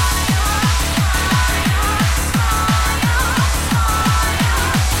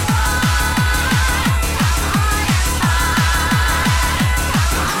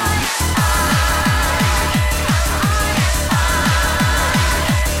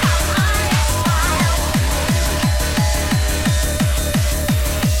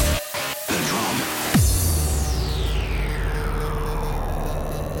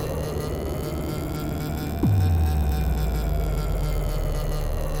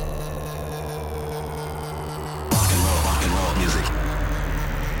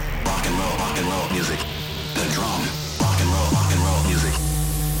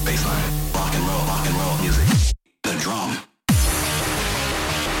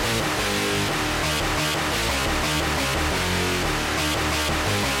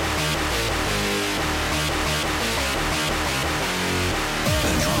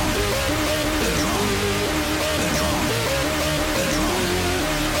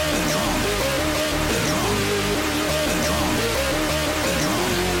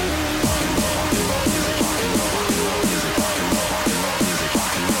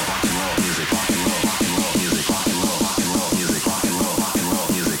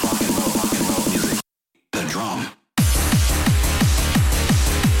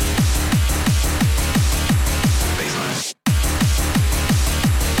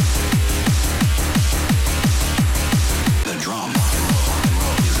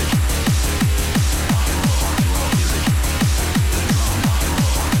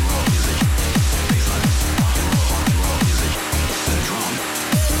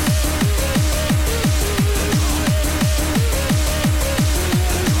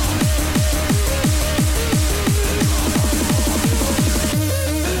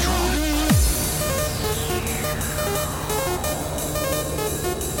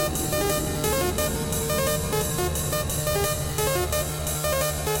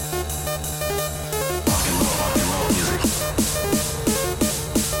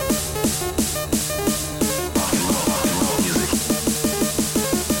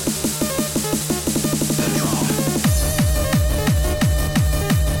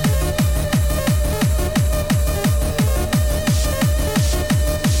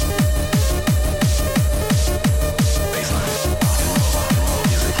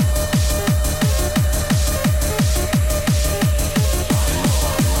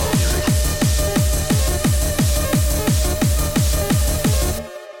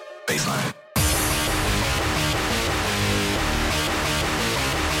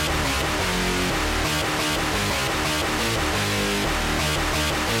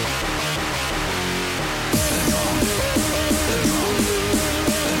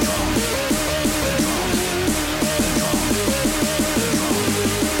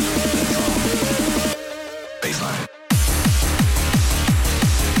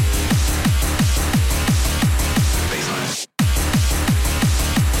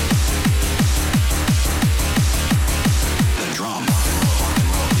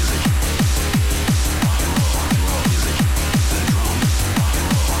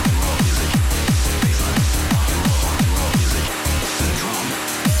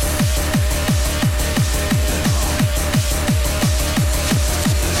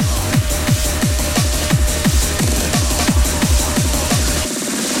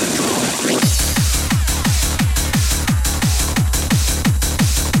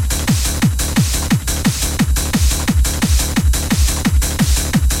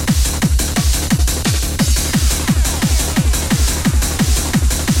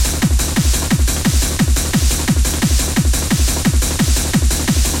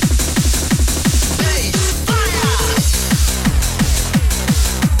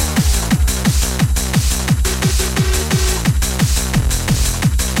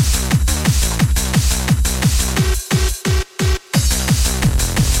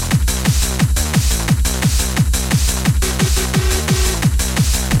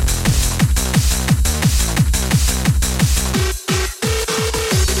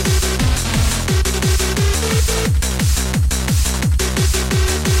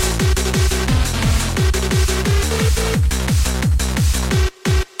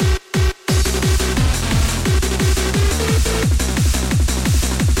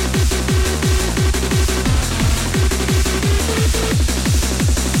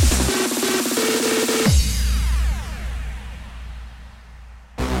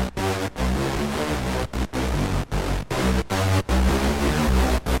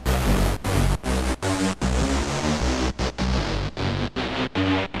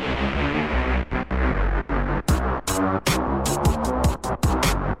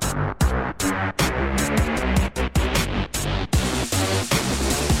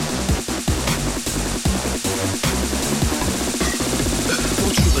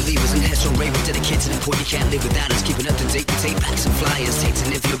 can't live without us. Keeping up to date with tape packs and flyers. Takes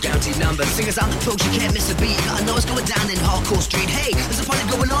an info guaranteed number. Singers on the close, you can't miss a beat. Gotta know what's going down in Hardcore Street. Hey, there's a party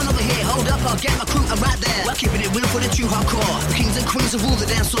going on over here. Hold up, I'll get my crew, I'm right there. We're keeping it real for the true hardcore. The kings and queens who rule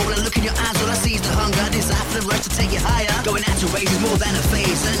the dance floor. When I look in your eyes, all I see is the hunger, desire for the rush to take you higher. Going out to raise is more than a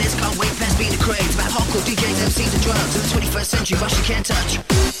phase. And this can't wait past being a craze. About hardcore DJs, MCs and drugs. In the 21st century, rush you can't touch.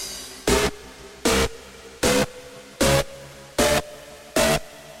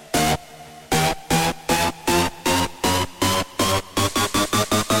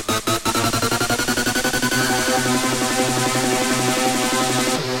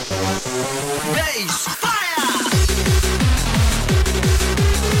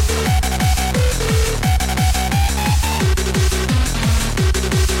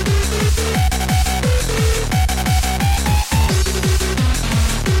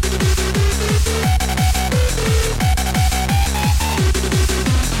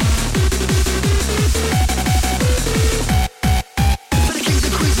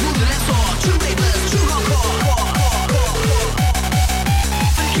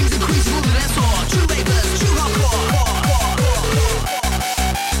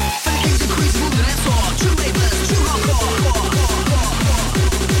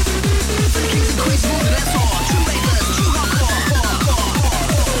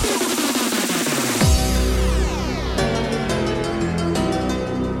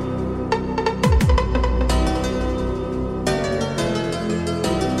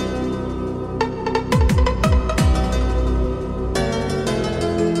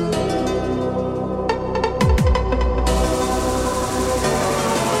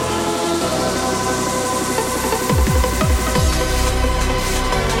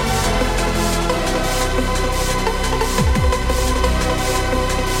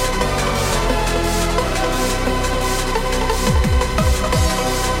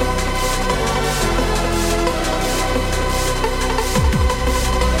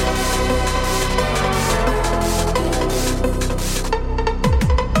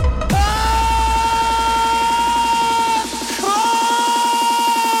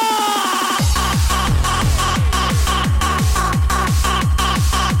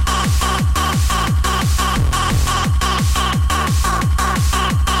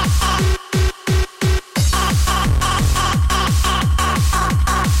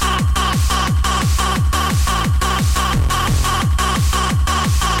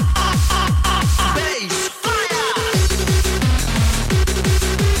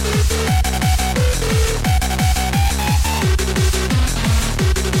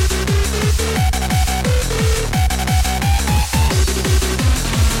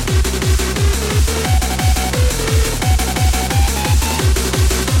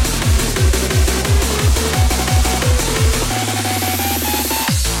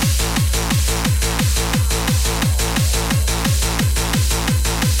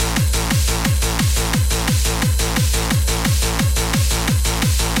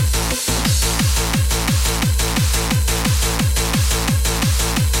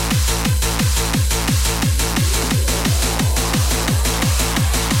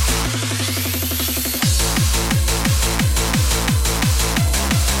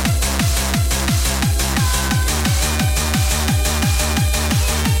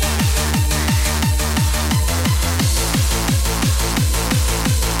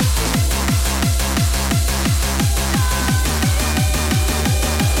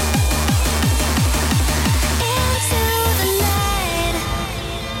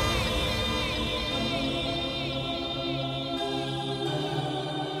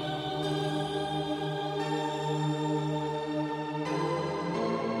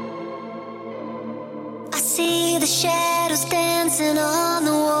 see the shadows dancing on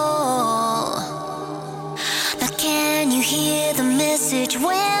the wall. Now can you hear the message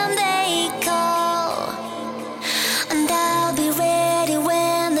when they call? And I'll be ready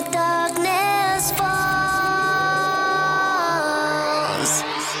when the darkness falls.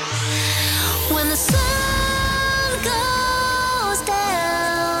 When the sun goes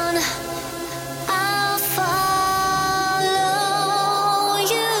down, I'll follow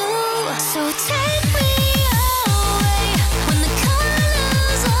you. So take me away when the colors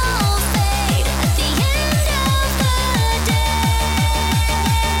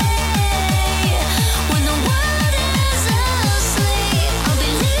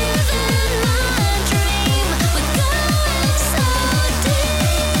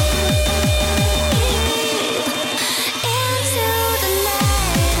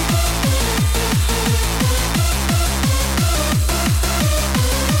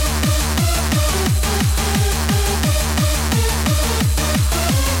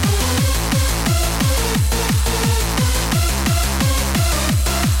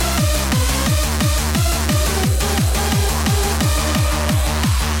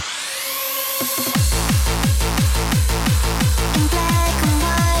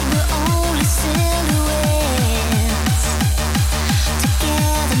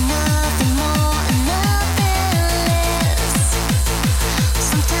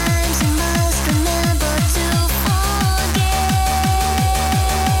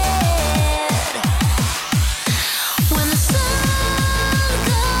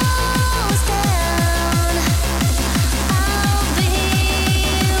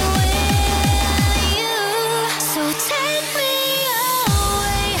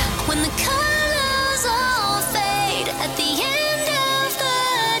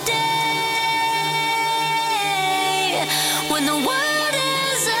When the world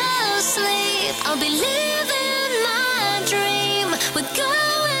is asleep, I'll be living my dream. We're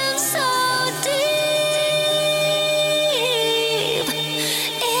going so deep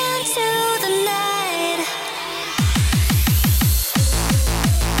into the night.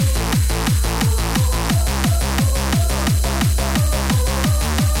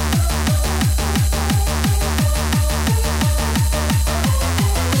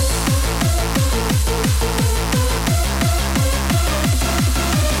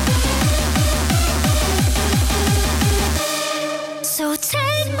 So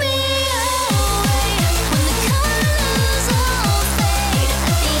take me away when the colors all fade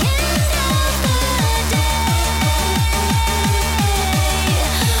at the end of the day.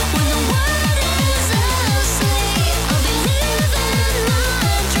 When the world is asleep, I'll be living my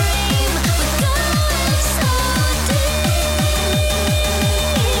dream. We're going so deep into the night.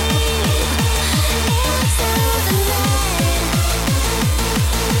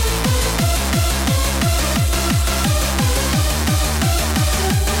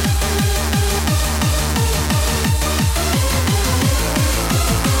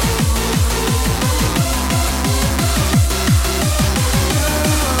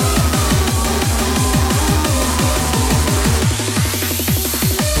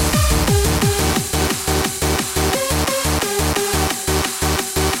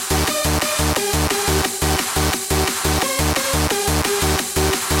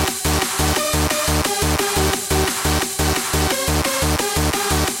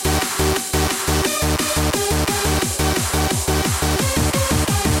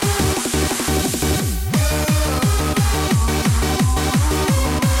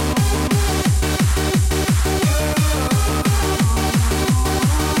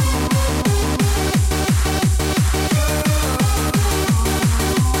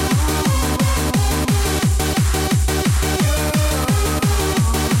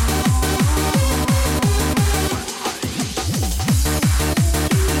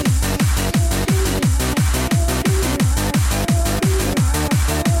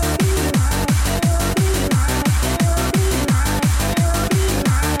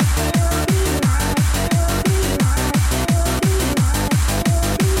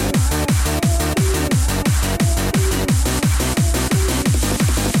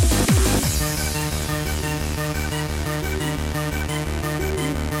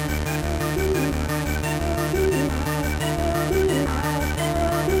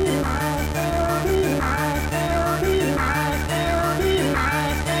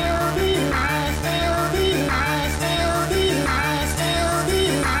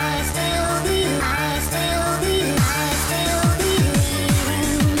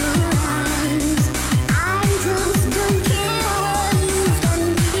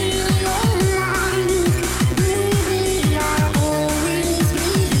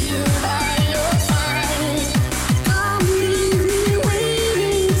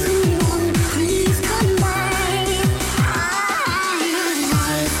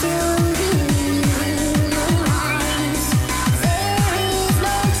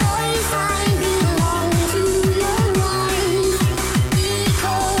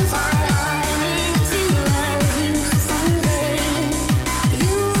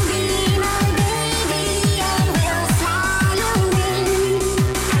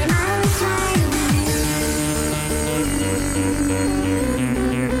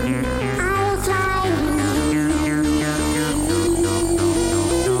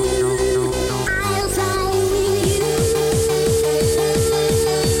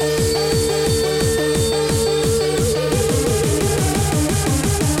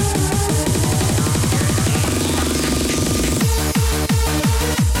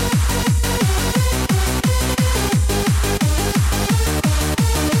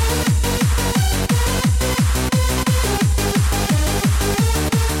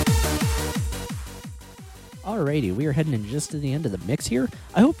 Alrighty, we are heading in just to the end of the mix here.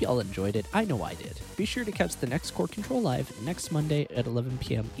 I hope y'all enjoyed it. I know I did. Be sure to catch the next Core Control Live next Monday at 11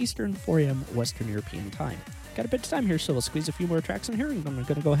 p.m. Eastern, 4 a.m. Western European time. Got a bit of time here, so we'll squeeze a few more tracks in here, and I'm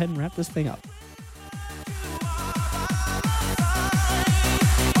going to go ahead and wrap this thing up.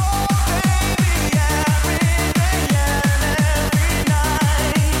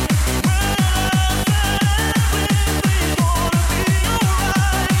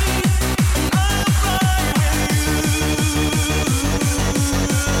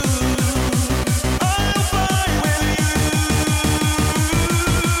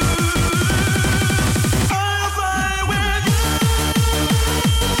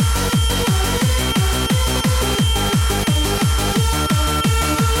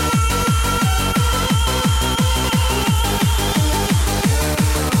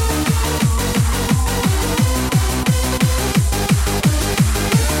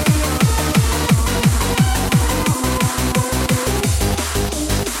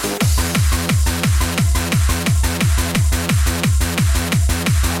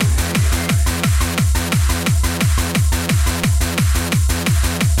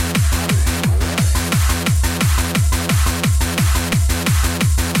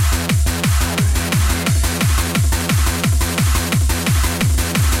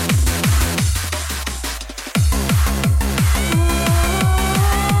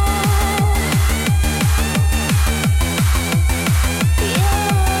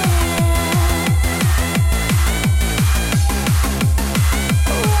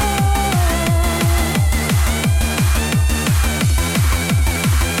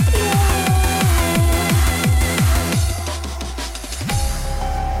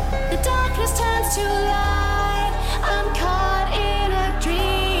 darkness turns to light. I'm caught in a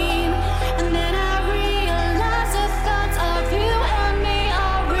dream, and then I realize the thoughts of you and me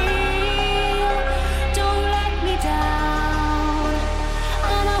are real. Don't let me down.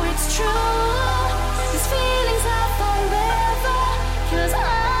 I know it's true. These feelings are forever, 'cause I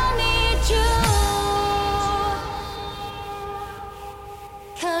need you.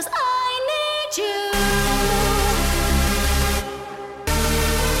 'Cause I need you.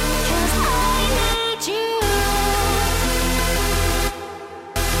 'Cause I need you.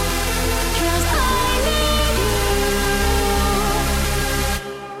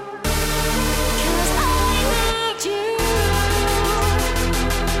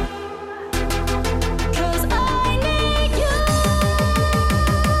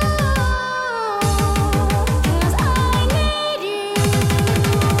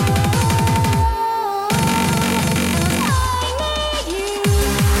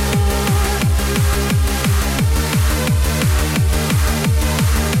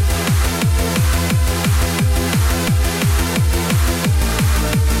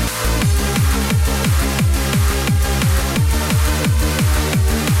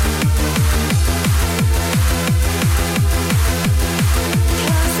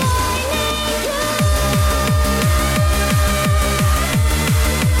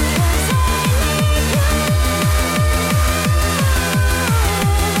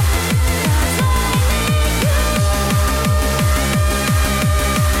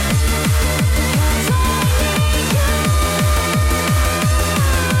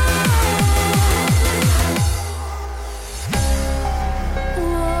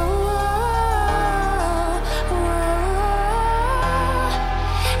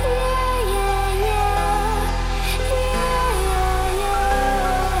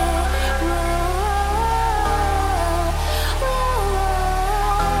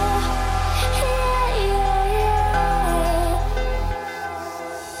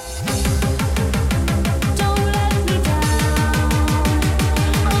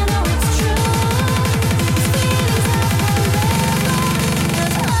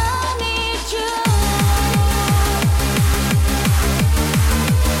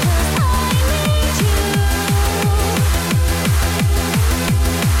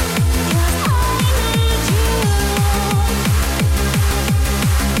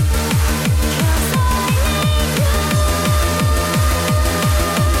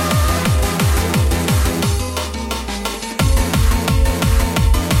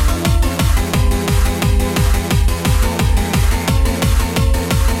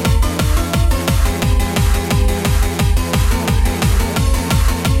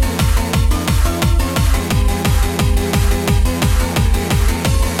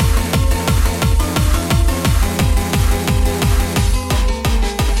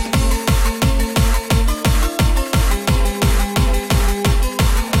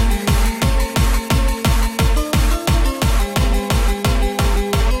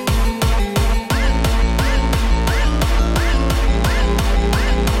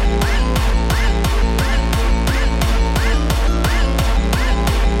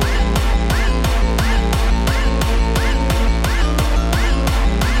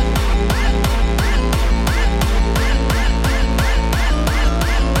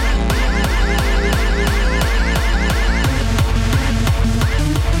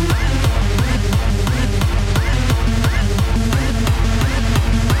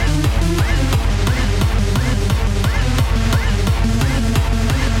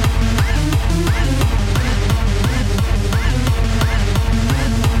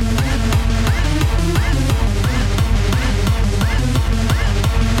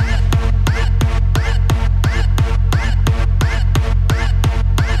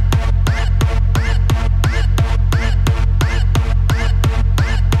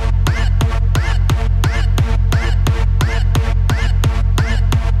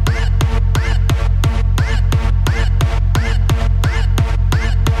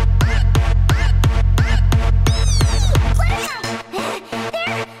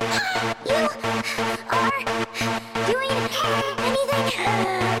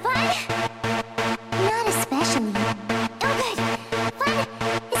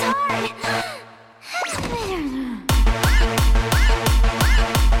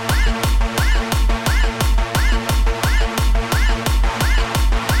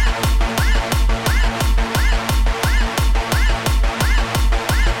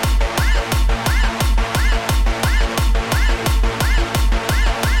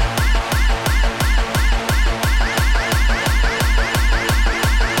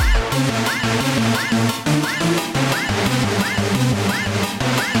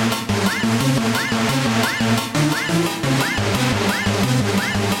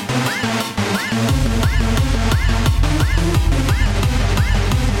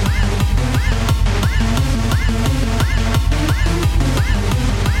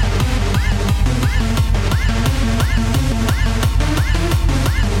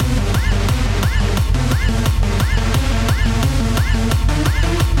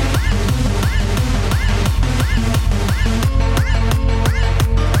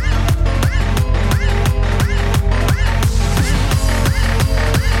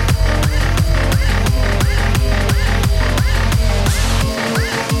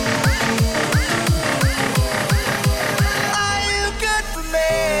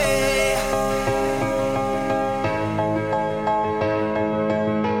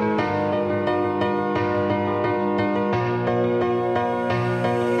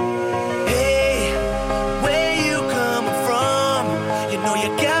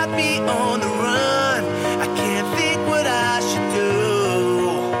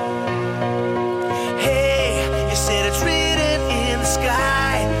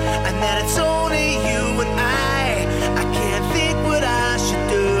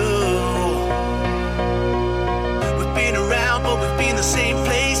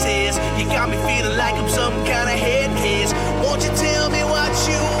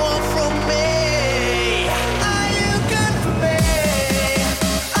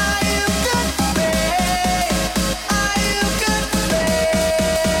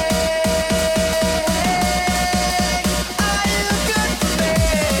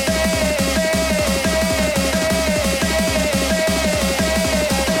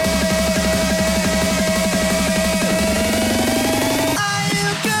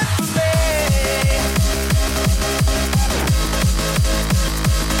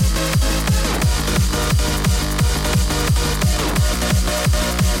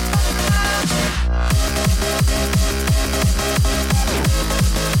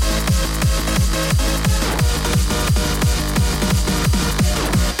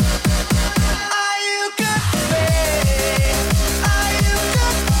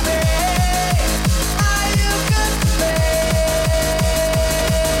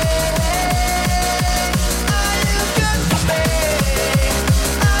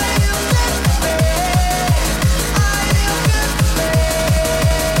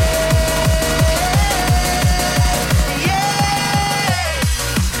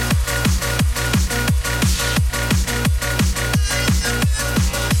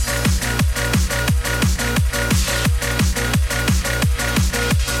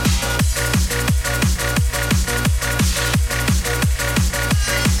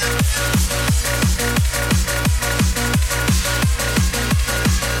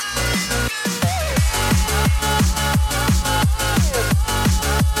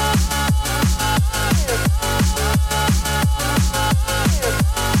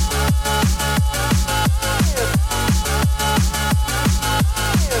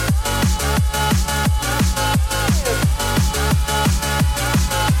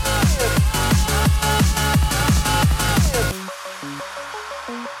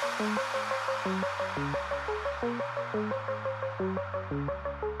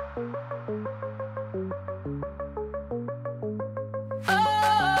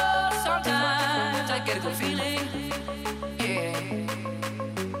 get a good feeling. Yeah.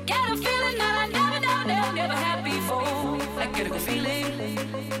 Get a feeling that I never had before. I get a good feeling.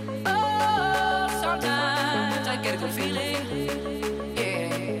 Oh, sometimes I get a good feeling.